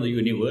creator of the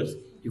universe.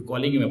 You're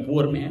calling him a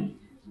poor man?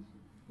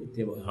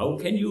 How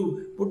can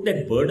you put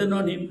that burden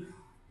on him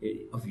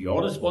of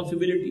your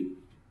responsibility?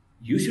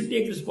 You should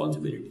take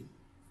responsibility.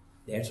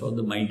 That's how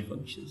the mind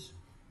functions.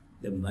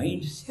 The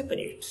mind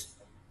separates.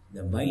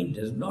 The mind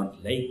does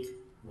not like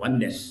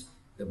oneness.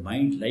 The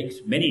mind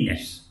likes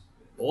manyness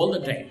all the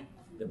time.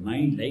 The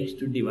mind likes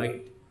to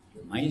divide.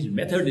 The mind's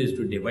method is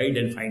to divide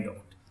and find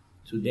out.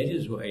 So that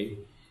is why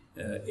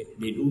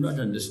they do not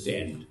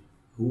understand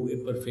who a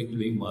perfect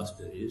living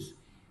master is.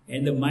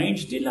 And the mind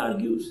still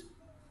argues.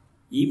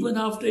 Even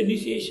after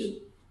initiation,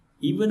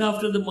 even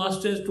after the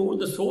master has told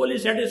the soul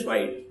is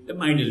satisfied, the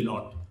mind is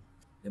not.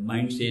 The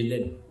mind says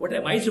that, what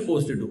am I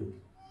supposed to do?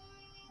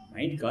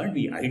 Mind can't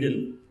be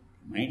idle.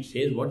 Mind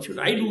says, what should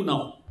I do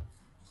now?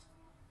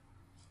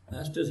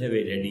 Masters have a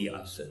ready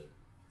answer.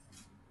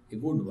 A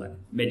good one.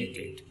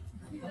 Meditate.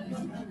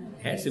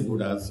 That's a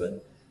good answer.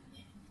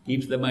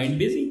 Keeps the mind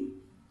busy.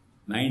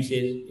 Mind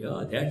says,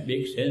 yeah, that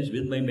makes sense.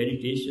 With my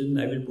meditation,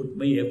 I will put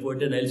my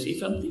effort and I'll see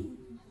something.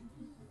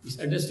 It's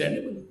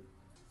understandable.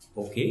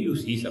 Okay, you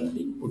see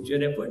something, put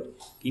your effort,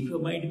 keep your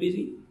mind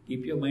busy,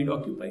 keep your mind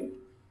occupied.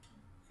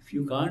 If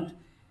you can't,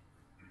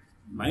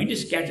 mind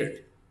is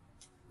scattered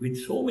with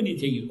so many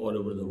things all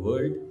over the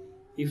world.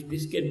 If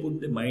this can put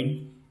the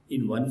mind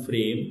in one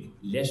frame,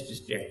 less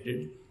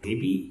distracted,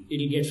 maybe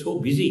it'll get so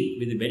busy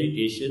with the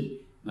meditation,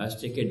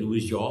 master can do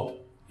his job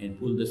and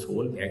pull the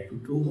soul back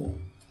to true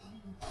home.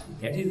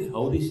 That is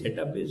how the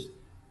setup is.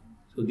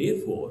 So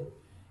therefore,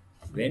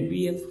 when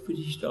we have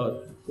finished our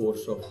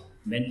course of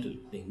mental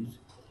things,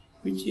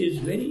 which is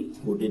very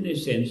good in a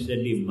sense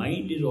that the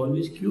mind is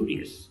always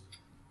curious.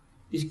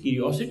 This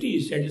curiosity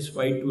is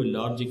satisfied to a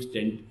large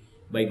extent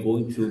by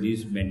going through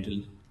these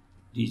mental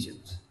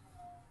regions.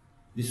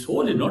 The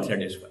soul is not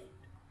satisfied.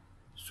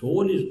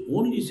 Soul is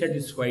only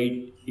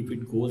satisfied if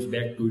it goes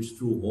back to its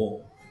true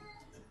home.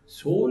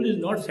 Soul is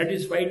not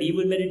satisfied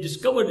even when it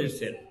discovers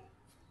itself.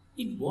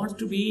 It wants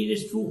to be in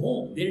its true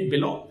home, where it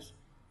belongs,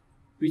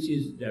 which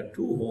is the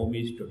true home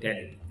is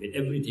totality, where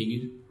everything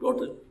is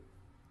total.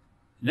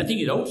 Nothing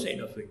is outside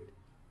of it.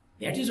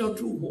 That is our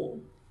true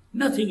home.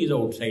 Nothing is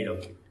outside of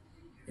it.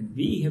 And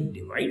we have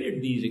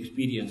divided these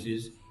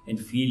experiences and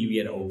feel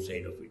we are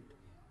outside of it.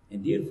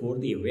 And therefore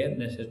the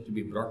awareness has to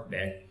be brought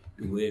back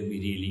to where we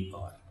really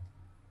are.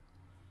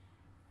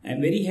 I am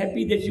very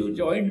happy that you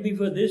joined me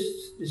for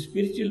this. The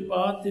spiritual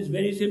path is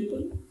very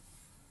simple.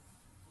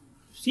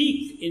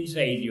 Seek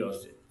inside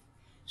yourself.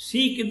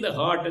 Seek in the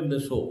heart and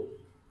the soul.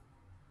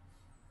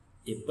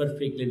 A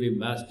perfect living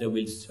master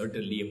will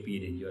certainly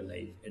appear in your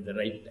life at the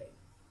right time.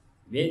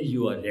 When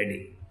you are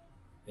ready.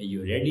 When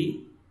you are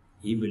ready,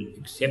 he will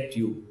accept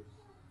you,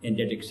 and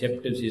that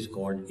acceptance is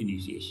called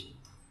initiation.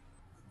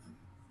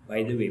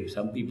 By the way,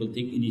 some people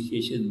think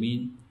initiation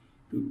means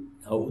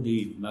how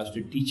the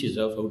master teaches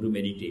us how to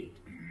meditate.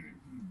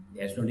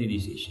 That's not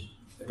initiation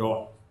at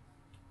all.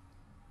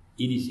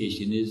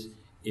 Initiation is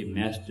a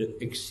master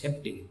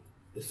accepting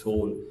the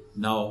soul.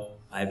 Now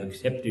I have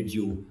accepted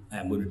you, I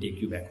am going to take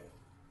you back home.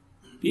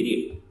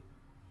 Period.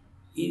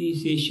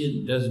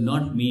 Initiation does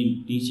not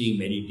mean teaching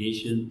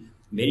meditation.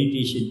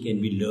 Meditation can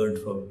be learned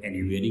from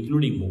anywhere,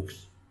 including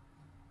books,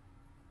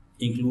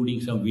 including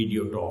some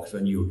video talks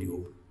on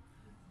YouTube.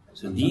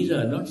 So these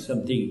are not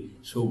something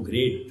so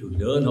great to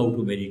learn how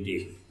to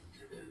meditate.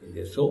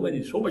 There's so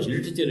much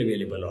literature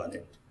available on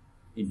it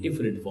in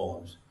different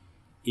forms.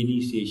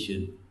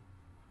 Initiation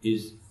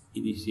is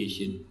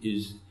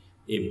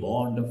a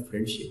bond of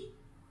friendship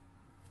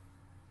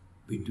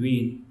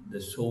between the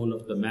soul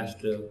of the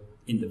master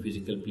in the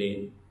physical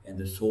plane and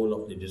the soul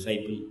of the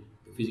disciple,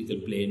 the physical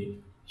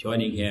plane,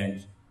 joining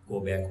hands,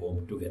 go back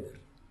home together.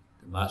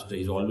 The master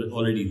is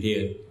already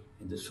there,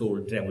 and the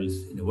soul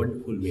travels in a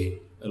wonderful way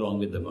along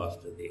with the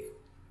master there.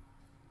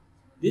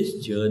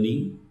 This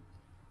journey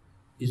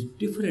is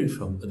different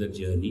from other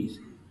journeys.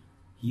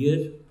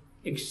 Here,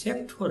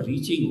 except for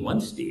reaching one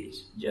stage,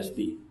 just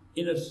the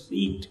inner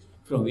seat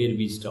from where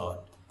we start,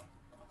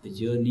 the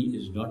journey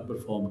is not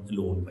performed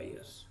alone by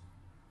us.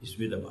 It's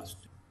with the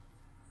master.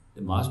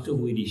 The master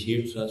who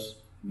initiates us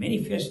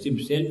manifests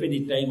himself at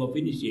the time of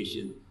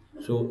initiation.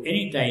 So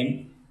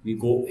anytime we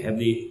have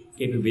the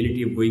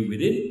capability of going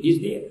within, he's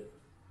there.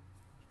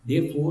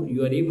 Therefore,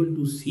 you are able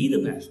to see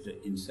the master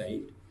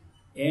inside,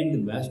 and the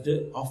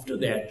master after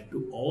that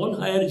to all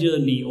higher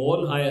journey,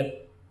 all higher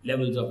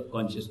levels of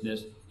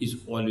consciousness is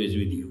always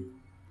with you.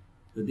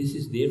 So this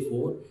is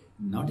therefore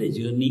not a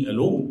journey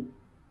alone.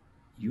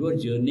 You are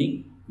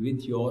journeying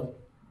with your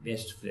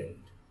best friend.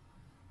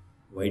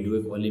 Why do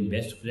I call him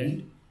best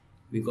friend?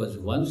 Because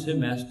once a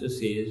master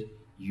says,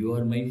 you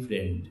are my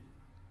friend,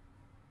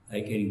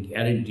 I can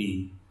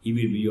guarantee he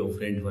will be your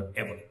friend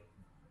forever.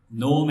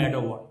 No matter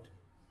what.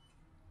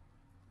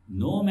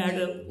 No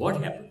matter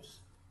what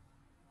happens.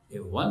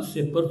 If once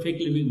a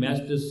perfect living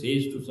master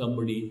says to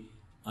somebody,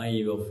 I am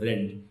your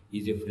friend, he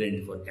is a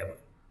friend forever.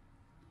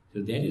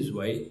 So that is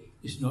why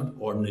it's not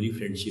ordinary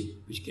friendship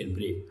which can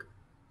break.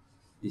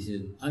 This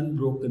is an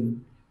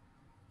unbroken,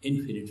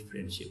 infinite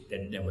friendship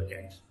that never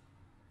ends.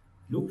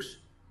 Looks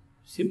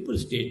simple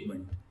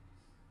statement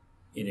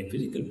in a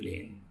physical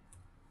plane.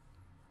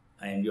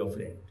 I am your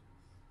friend.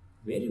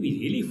 Where do we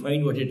really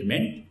find what it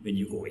meant when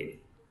you go in?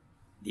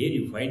 There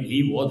you find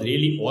he was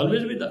really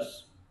always with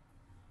us.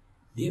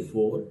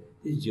 Therefore,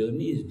 this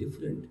journey is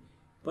different.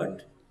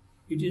 But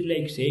it is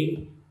like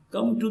saying,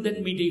 come to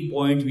that meeting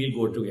point, we'll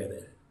go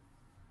together.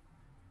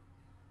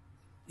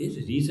 There's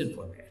a reason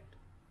for that.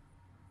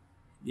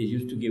 They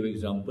used to give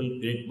example,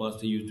 great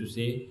master used to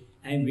say,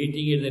 I am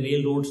waiting at the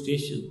railroad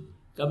station.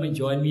 Come and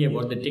join me, I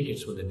bought the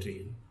tickets for the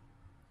train.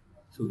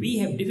 So we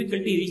have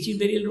difficulty reaching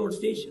the railroad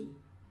station.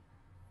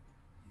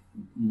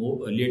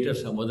 Later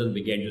some others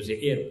began to say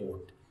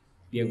airport.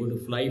 We are going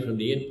to fly from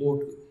the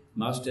airport.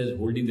 Master is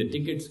holding the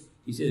tickets.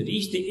 He says,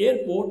 reach the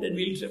airport and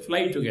we'll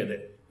fly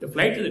together. The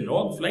flight is a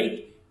long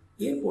flight.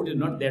 Airport is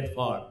not that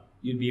far.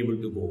 You'll be able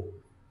to go.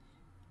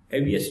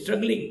 And we are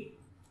struggling.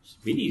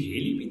 Will he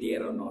really be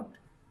there or not?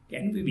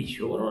 Can we be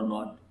sure or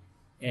not?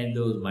 And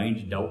those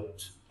mind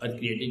doubts are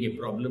creating a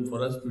problem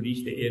for us to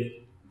reach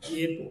the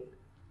airport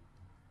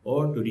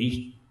or to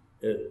reach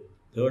the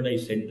third eye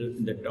center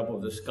in the top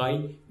of the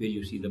sky where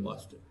you see the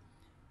master.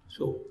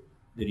 So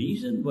the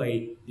reason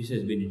why this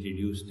has been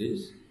introduced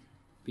is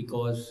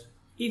because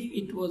if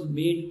it was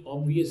made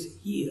obvious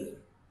here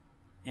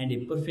and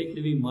a perfect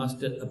living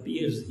master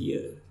appears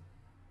here,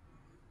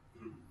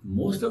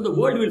 most of the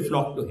world will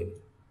flock to him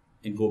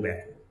and go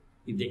back home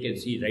if they can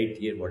see right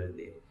here what is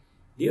there.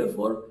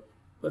 Therefore,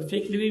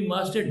 perfect living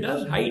master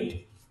does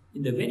hide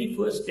in the very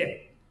first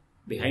step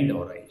behind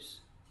our eyes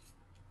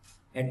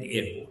at the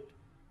airport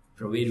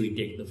from where we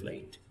take the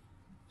flight.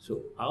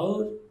 So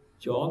our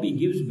job, he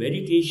gives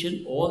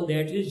meditation, all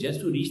that is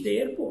just to reach the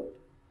airport.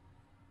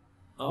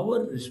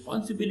 Our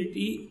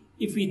responsibility,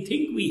 if we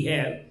think we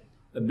have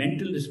a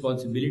mental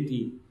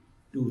responsibility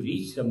to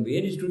reach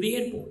somewhere, is to the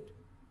airport.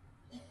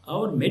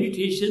 Our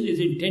meditation is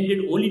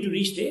intended only to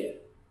reach there.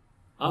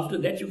 After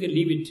that, you can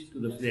leave it to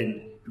the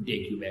friend to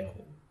take you back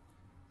home.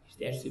 It's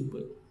that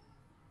simple.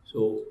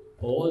 So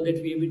all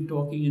that we have been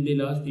talking in the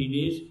last 3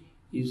 days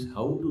is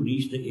how to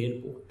reach the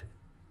airport.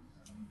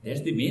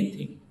 That's the main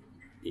thing.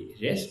 The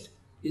rest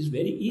is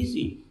very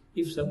easy.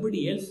 If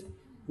somebody else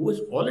who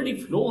has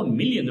already flown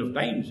millions of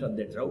times on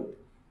that route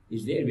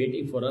is there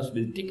waiting for us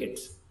with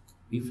tickets,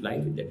 we fly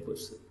with that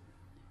person.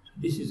 So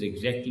this is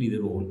exactly the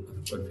role of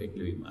a perfect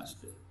living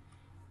master.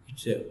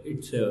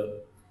 It's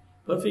a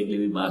perfect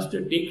living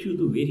master takes you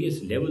to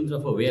various levels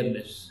of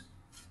awareness.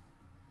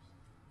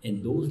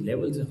 And those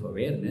levels of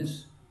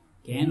awareness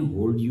can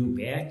hold you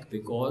back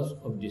because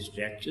of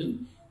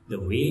distraction, the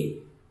way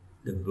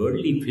the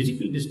worldly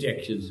physical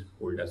distractions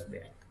hold us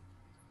back.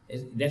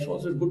 That's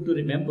also good to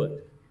remember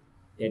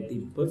that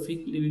the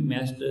perfect living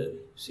master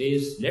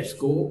says, let's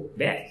go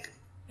back.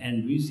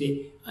 And we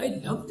say, I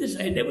love this.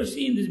 I never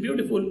seen this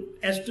beautiful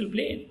astral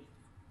plane.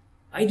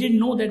 I didn't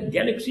know that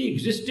galaxy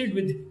existed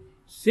with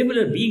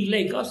similar beings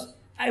like us.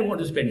 I want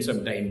to spend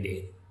some time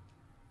there.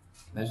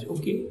 I say,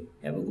 okay,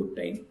 have a good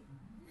time.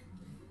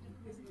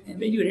 And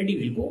when you're ready,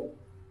 we'll go.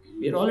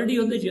 We're already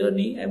on the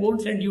journey. I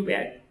won't send you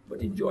back,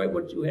 but enjoy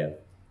what you have.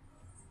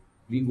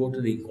 We go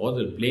to the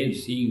causal plane,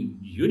 seeing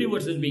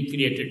universes being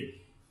created.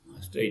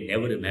 Master, I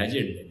never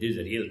imagined that this is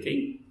a real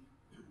thing.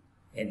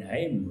 And I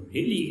am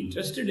really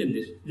interested in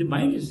this. The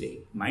mind is there.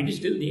 Mind is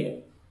still there.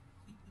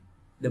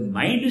 The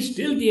mind is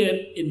still there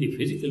in the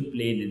physical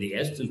plane, in the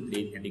astral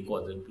plane, and the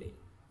causal plane.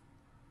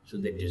 So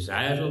the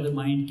desires of the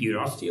mind,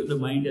 curiosity of the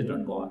mind has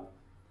not gone.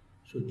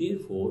 So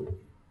therefore,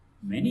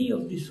 many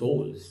of the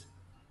souls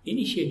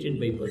initiated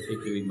by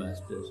perfect living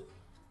masters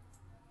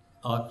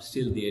are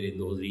still there in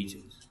those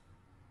regions,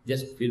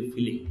 just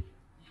fulfilling.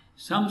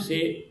 Some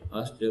say,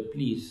 Master,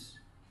 please,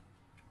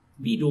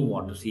 we don't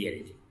want to see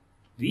anything.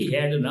 We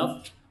had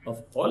enough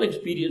of all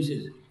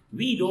experiences.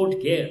 We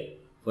don't care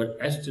for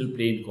astral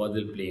plane,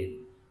 causal plane.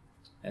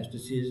 Master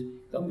says,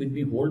 come with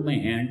me, hold my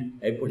hand.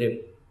 I'll put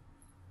a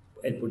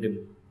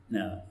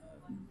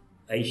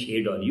eye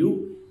shade on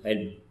you.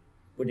 I'll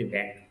put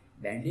a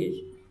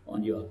bandage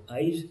on your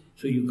eyes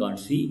so you can't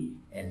see,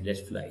 and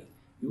let's fly.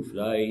 You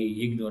fly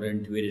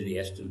ignorant, where is the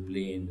astral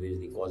plane, where is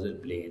the causal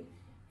plane?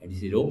 And he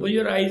says, open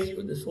your eyes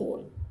for the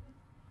soul.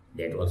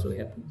 That also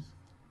happens.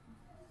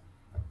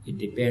 It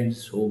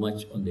depends so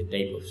much on the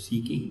type of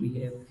seeking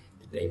we have,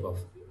 the type of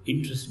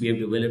interest we have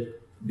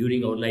developed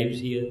during our lives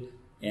here,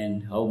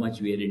 and how much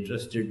we are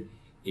interested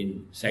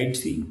in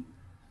sightseeing.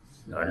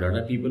 A lot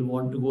of people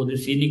want to go the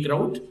scenic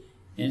route,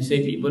 and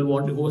say people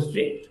want to go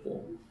straight.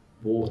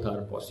 Both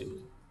are possible.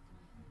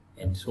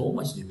 And so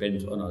much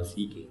depends on our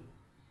seeking.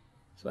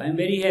 So I am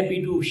very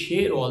happy to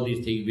share all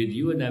these things with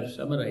you, and I have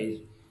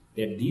summarized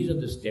that these are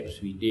the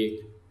steps we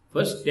take.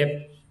 First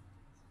step,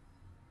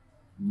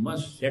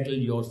 must settle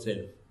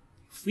yourself.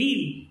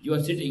 Feel you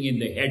are sitting in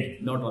the head,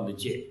 not on the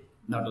chair,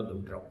 not on the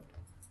ground.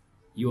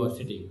 You are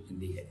sitting in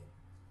the head.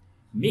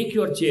 Make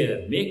your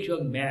chair, make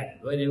your mat,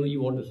 wherever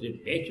you want to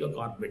sit, make your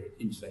carpet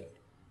inside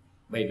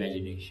by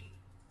imagination.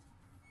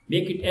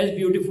 Make it as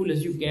beautiful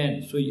as you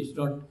can, so it's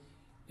not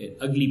an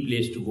ugly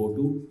place to go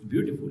to.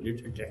 Beautiful,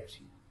 it attracts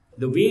you.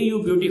 The way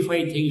you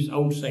beautify things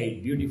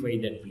outside, beautify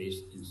that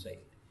place inside.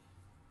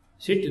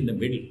 Sit in the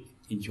middle,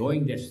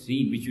 enjoying that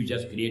scene which you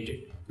just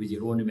created with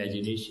your own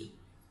imagination,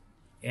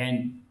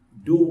 and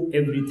do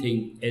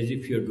everything as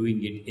if you're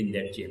doing it in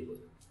that chamber.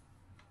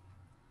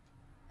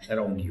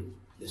 Around you.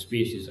 The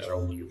space is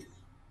around you.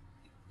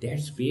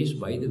 That space,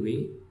 by the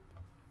way,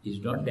 is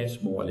not that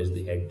small as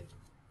the head.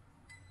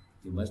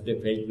 You must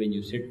have felt when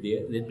you sit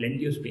there, there's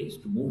plenty of space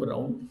to move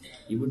around,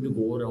 even to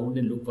go around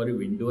and look for a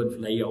window and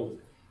fly out.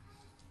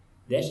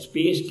 That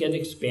space can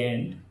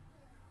expand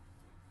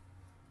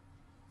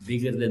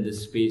bigger than the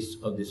space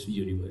of this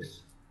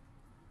universe.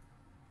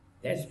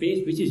 That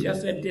space which is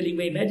just, I'm telling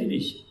my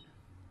imagination.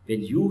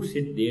 When you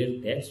sit there,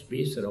 that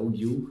space around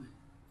you,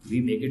 we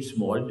make it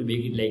small to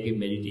make it like a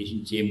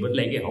meditation chamber,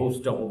 like a house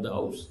top of the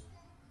house.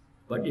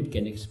 But it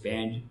can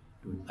expand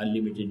to an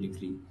unlimited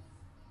degree.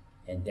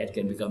 And that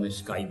can become a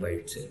sky by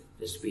itself,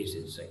 the space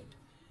inside.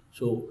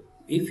 So,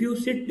 if you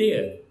sit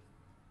there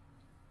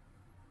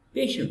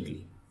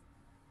patiently,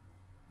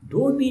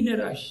 don't be in a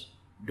rush,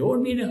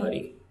 don't be in a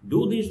hurry.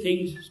 Do these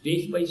things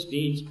stage by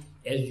stage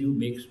as you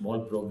make small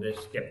progress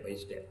step by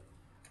step.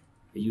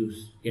 You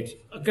get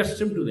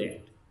accustomed to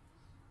that.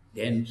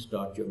 Then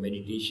start your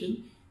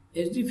meditation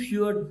as if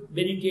you are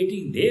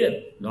meditating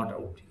there, not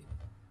out here.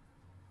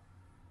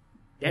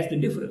 That's the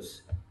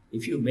difference.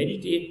 If you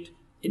meditate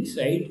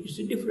inside, it's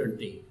a different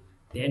thing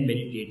than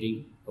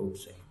meditating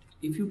outside.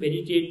 If you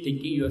meditate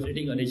thinking you are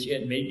sitting on a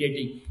chair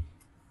meditating,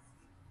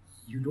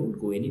 you don't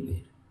go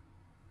anywhere.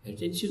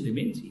 Attention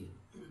remains here.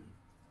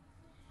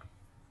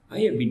 I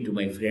have been to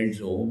my friends'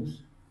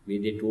 homes where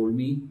they told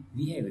me,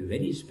 we have a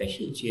very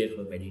special chair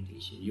for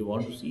meditation. You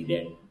want to see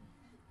that?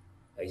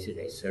 I said,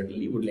 I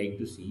certainly would like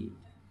to see it.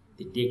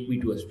 They take me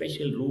to a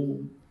special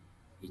room,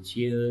 a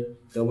chair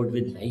covered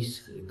with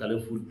nice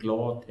colorful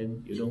cloth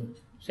and,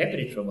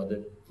 separate from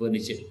other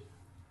furniture.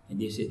 And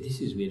they said,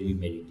 this is where we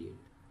meditate.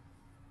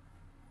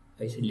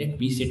 I said, let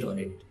me sit on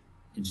it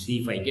and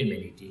see if I can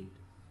meditate.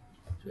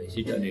 So I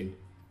sit on it.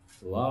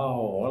 Wow,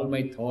 all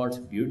my thoughts,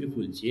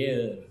 beautiful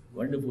chair,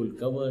 wonderful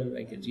cover.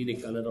 I can see the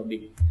color of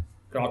the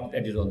cloth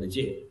that is on the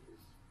chair.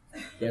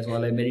 That's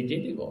all I'm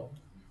meditating on.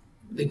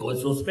 Because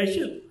it's so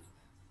special.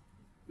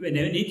 When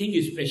anything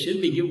is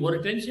special, we give more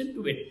attention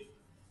to it.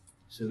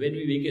 So when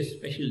we make a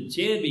special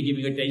chair, we're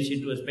giving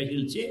attention to a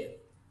special chair.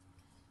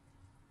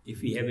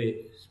 If we have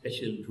a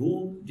special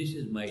room, this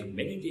is my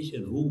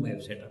meditation room I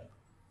have set up.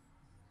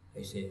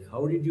 I said,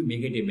 how did you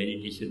make it a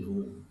meditation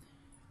room?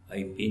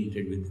 I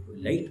painted with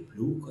light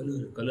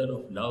blue color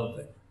of love.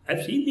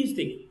 I've seen these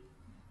things.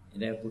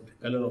 And I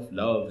put color of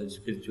love and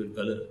spiritual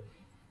color.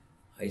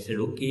 I said,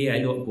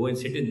 okay, I'll go and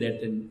sit in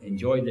that and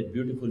enjoy that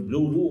beautiful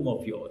blue room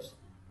of yours.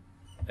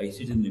 I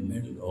sit in the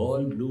middle,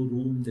 all blue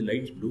room, the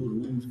light blue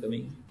rooms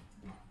coming.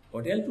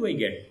 What else do I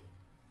get?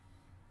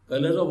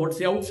 Colors of what's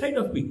the outside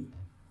of me.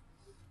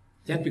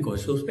 That's because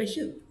it's so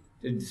special.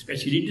 It's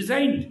specially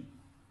designed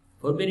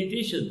for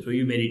meditation. So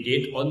you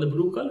meditate on the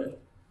blue color.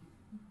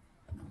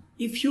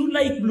 If you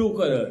like blue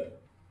color,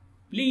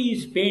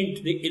 please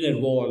paint the inner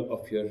wall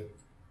of your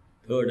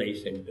third eye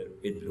center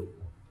with blue.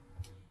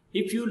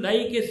 If you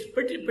like a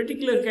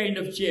particular kind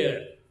of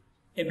chair,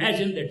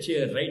 imagine that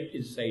chair right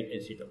inside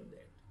and sit on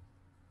that.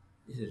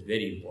 This is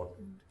very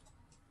important.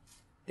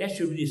 That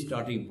should be the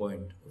starting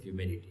point of your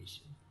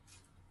meditation.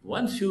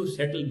 Once you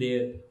settle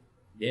there,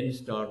 then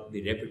start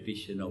the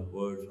repetition of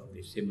words of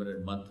the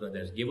Simran mantra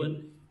that's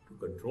given to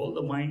control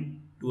the mind,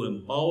 to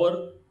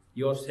empower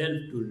yourself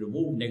to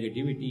remove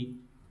negativity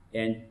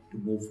and to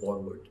move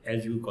forward.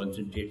 As you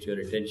concentrate your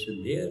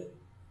attention there,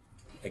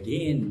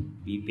 again,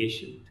 be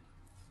patient.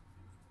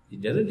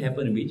 It doesn't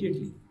happen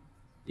immediately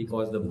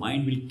because the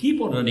mind will keep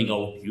on running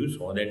out. You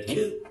saw that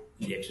here,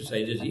 the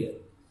exercises here.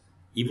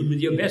 Even with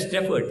your best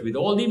effort, with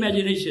all the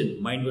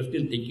imagination, mind was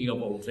still thinking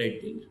of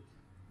outside things.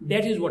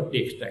 That is what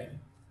takes time.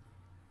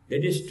 The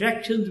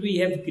distractions we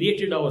have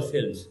created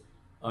ourselves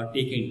are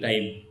taking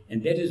time,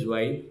 and that is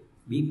why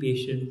be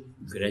patient.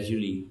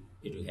 Gradually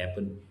it will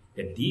happen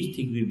that these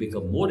things will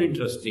become more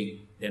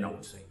interesting than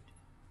outside.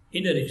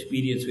 Inner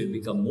experience will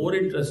become more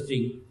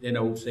interesting than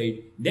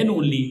outside, then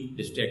only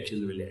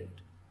distractions will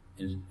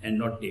end and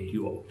not take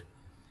you out.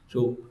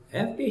 So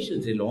have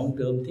patience, a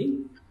long-term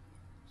thing.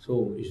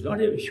 So it's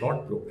not a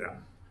short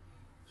program.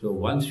 So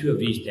once you have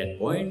reached that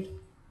point,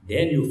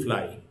 then you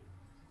fly.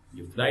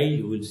 You fly,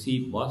 you will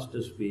see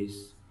vaster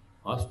space,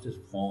 vaster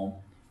form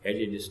at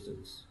a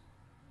distance.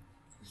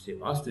 It's a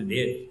vaster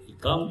there. You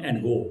come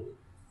and go.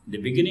 In the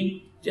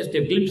beginning, just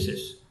have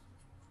glimpses.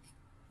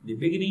 In the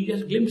beginning,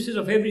 just glimpses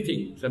of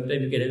everything.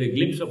 Sometimes you can have a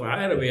glimpse of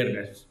higher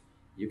awareness.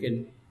 You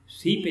can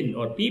seep in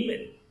or peep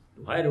in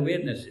to higher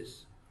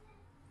awarenesses.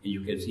 And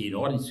you can see in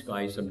orange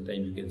sky,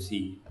 sometimes you can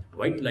see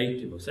white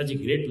light, such a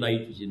great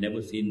light which you've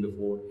never seen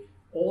before.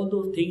 All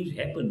those things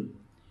happen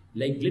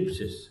like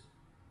glimpses,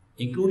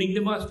 including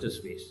the master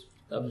space.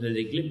 comes as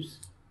a glimpse.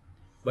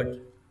 But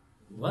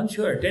once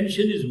your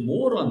attention is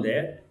more on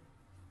that,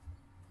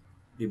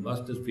 the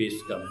master's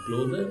face comes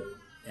closer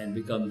and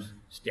becomes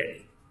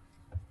steady.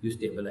 You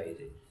stabilize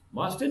it.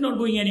 Master is not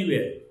going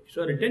anywhere. It's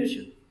our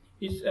attention.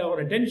 It's our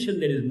attention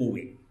that is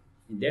moving.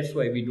 And that's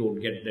why we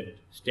don't get that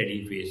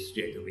steady face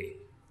straight away.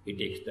 It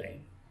takes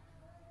time.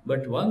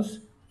 But once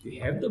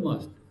you have the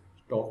master,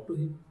 talk to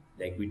him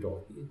like we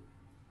talk here.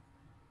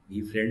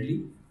 Be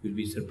friendly. You'll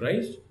be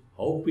surprised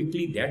how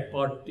quickly that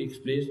part takes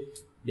place.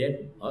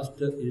 That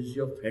master is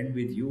your friend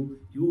with you.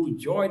 You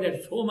enjoy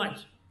that so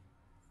much.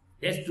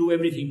 Let's do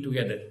everything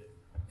together.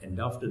 And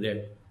after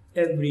that,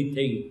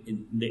 everything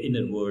in the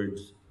inner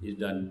worlds is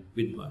done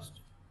with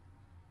master.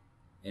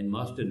 And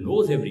master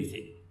knows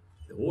everything.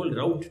 The whole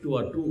route to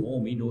our true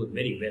home he knows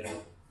very well.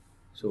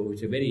 So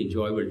it's a very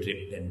enjoyable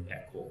trip then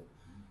back home.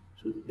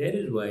 So that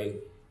is why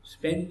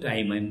spend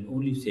time, I'm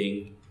only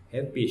saying,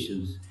 have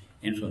patience.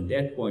 And from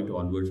that point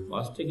onwards,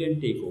 master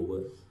can take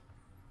over.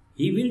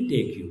 He will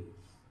take you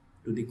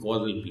to the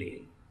causal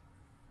plane,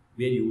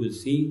 where you will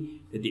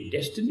see that the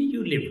destiny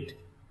you lived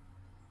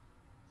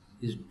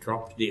is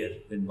dropped there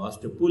when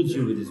master pulls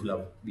you with his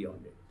love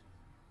beyond it.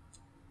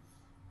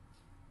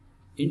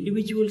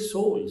 Individual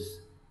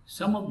souls,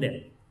 some of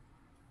them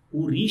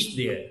who reached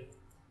there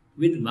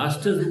with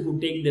masters who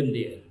could take them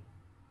there,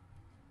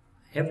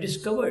 have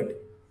discovered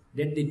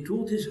that the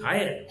truth is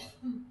higher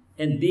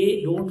and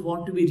they don't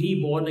want to be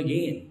reborn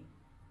again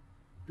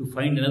to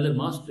find another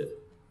master.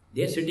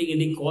 They are sitting in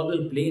the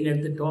causal plane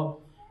at the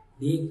top.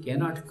 They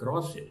cannot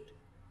cross it.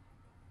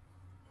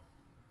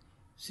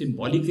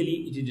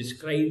 Symbolically, it is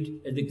described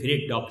as the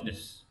great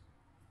darkness,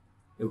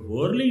 a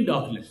whirling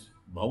darkness,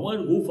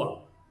 Bhavar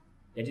Gufa.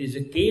 That is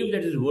a cave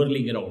that is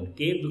whirling around.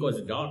 Cave because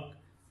it's dark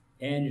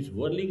and it's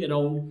whirling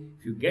around.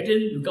 If you get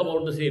in, you come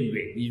out the same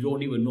way. You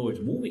don't even know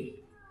it's moving.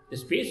 The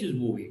space is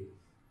moving.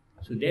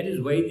 So that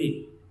is why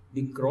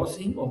the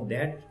crossing of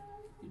that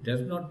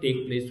does not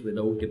take place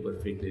without a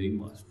perfect living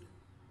master.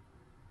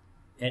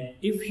 And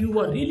if you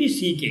are really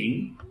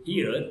seeking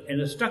here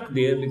and are stuck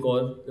there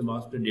because the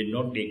master did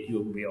not take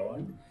you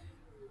beyond,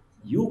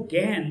 you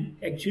can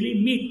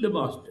actually meet the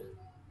master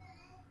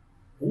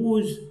who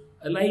is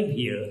alive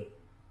here,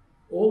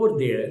 over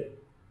there,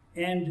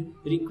 and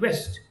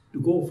request to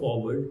go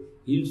forward.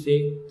 He'll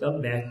say,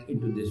 come back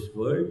into this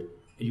world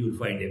and you will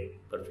find a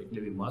perfect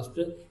living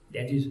master.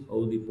 That is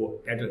how the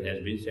pattern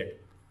has been set.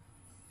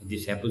 And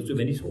this happens to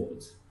many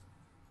souls.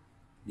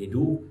 They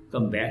do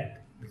come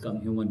back,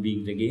 become human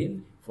beings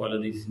again, follow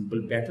this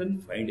simple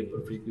pattern, find a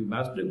perfect living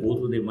master, go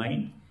through their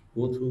mind,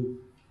 go through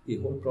the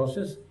whole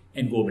process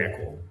and go back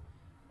home.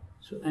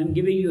 So I'm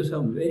giving you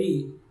some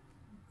very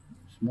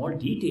small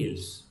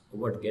details of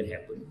what can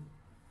happen.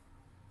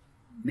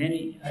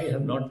 I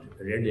have not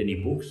read any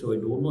books, so I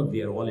don't know if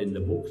they are all in the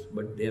books,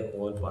 but they are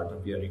all part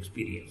of your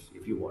experience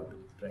if you want to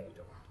try it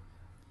out.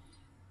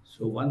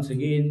 So once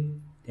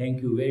again,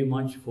 thank you very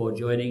much for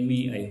joining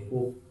me. I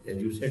hope, as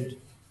you said,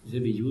 this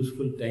will be a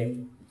useful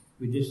time.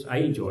 With this, I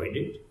enjoyed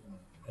it.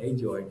 I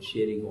enjoyed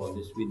sharing all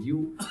this with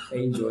you. I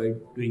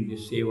enjoyed doing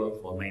this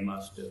seva for my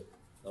master,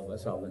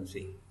 Ishwar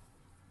C.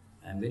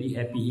 I am very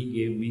happy he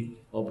gave me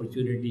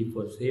opportunity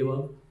for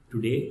seva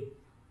today,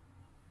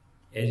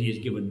 as he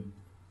has given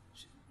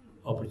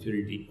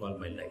opportunity all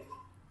my life.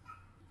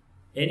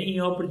 Any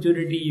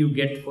opportunity you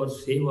get for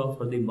seva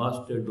for the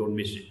master, don't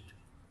miss it.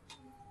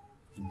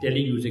 I'm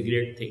telling you, it's a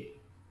great thing.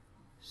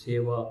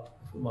 Seva of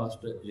a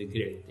master is a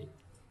great thing.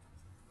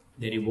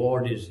 The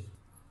reward is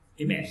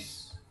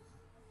immense.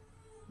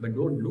 But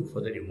don't look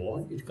for the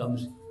reward. It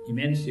comes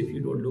immense if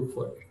you don't look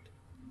for it.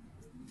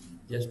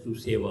 Just do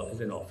seva as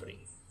an offering.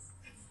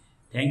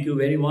 Thank you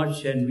very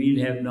much, and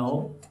we'll have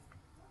now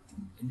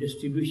a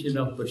distribution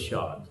of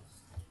prasad.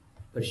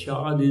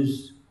 Prasad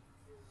is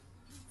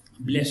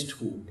blessed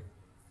food.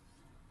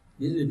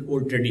 This is an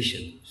old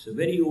tradition. It's a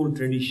very old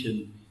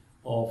tradition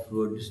of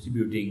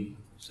distributing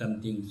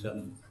something,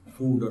 some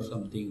food or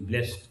something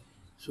blessed,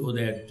 so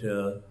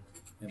that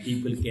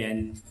people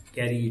can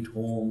carry it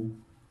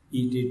home,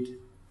 eat it,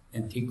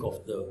 and think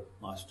of the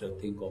master,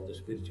 think of the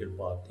spiritual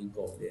path, think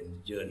of their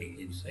journey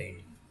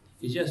inside.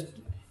 It's just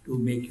to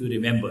make you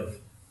remember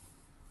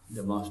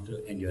the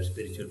master and your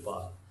spiritual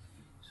path.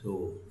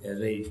 So,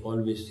 as I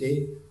always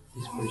say,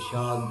 this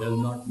prasad does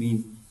not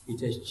mean it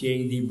has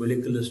changed the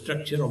molecular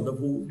structure of the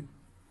food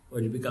or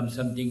it becomes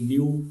something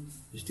new.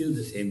 It's still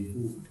the same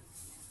food,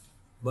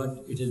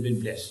 but it has been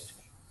blessed.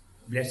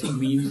 Blessing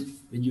means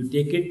when you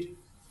take it,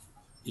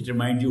 it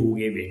reminds you who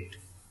gave it.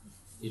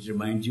 It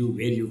reminds you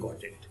where you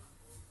got it.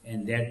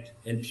 And that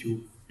helps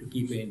you to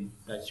keep in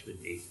touch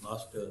with the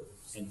master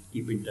and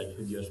keep in touch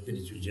with your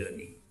spiritual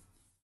journey.